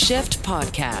to the Shift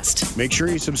Podcast. Make sure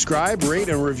you subscribe, rate,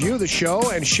 and review the show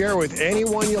and share with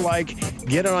anyone you like.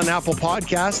 Get it on Apple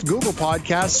Podcasts, Google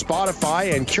Podcasts,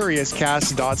 Spotify, and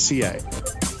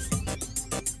CuriousCast.ca.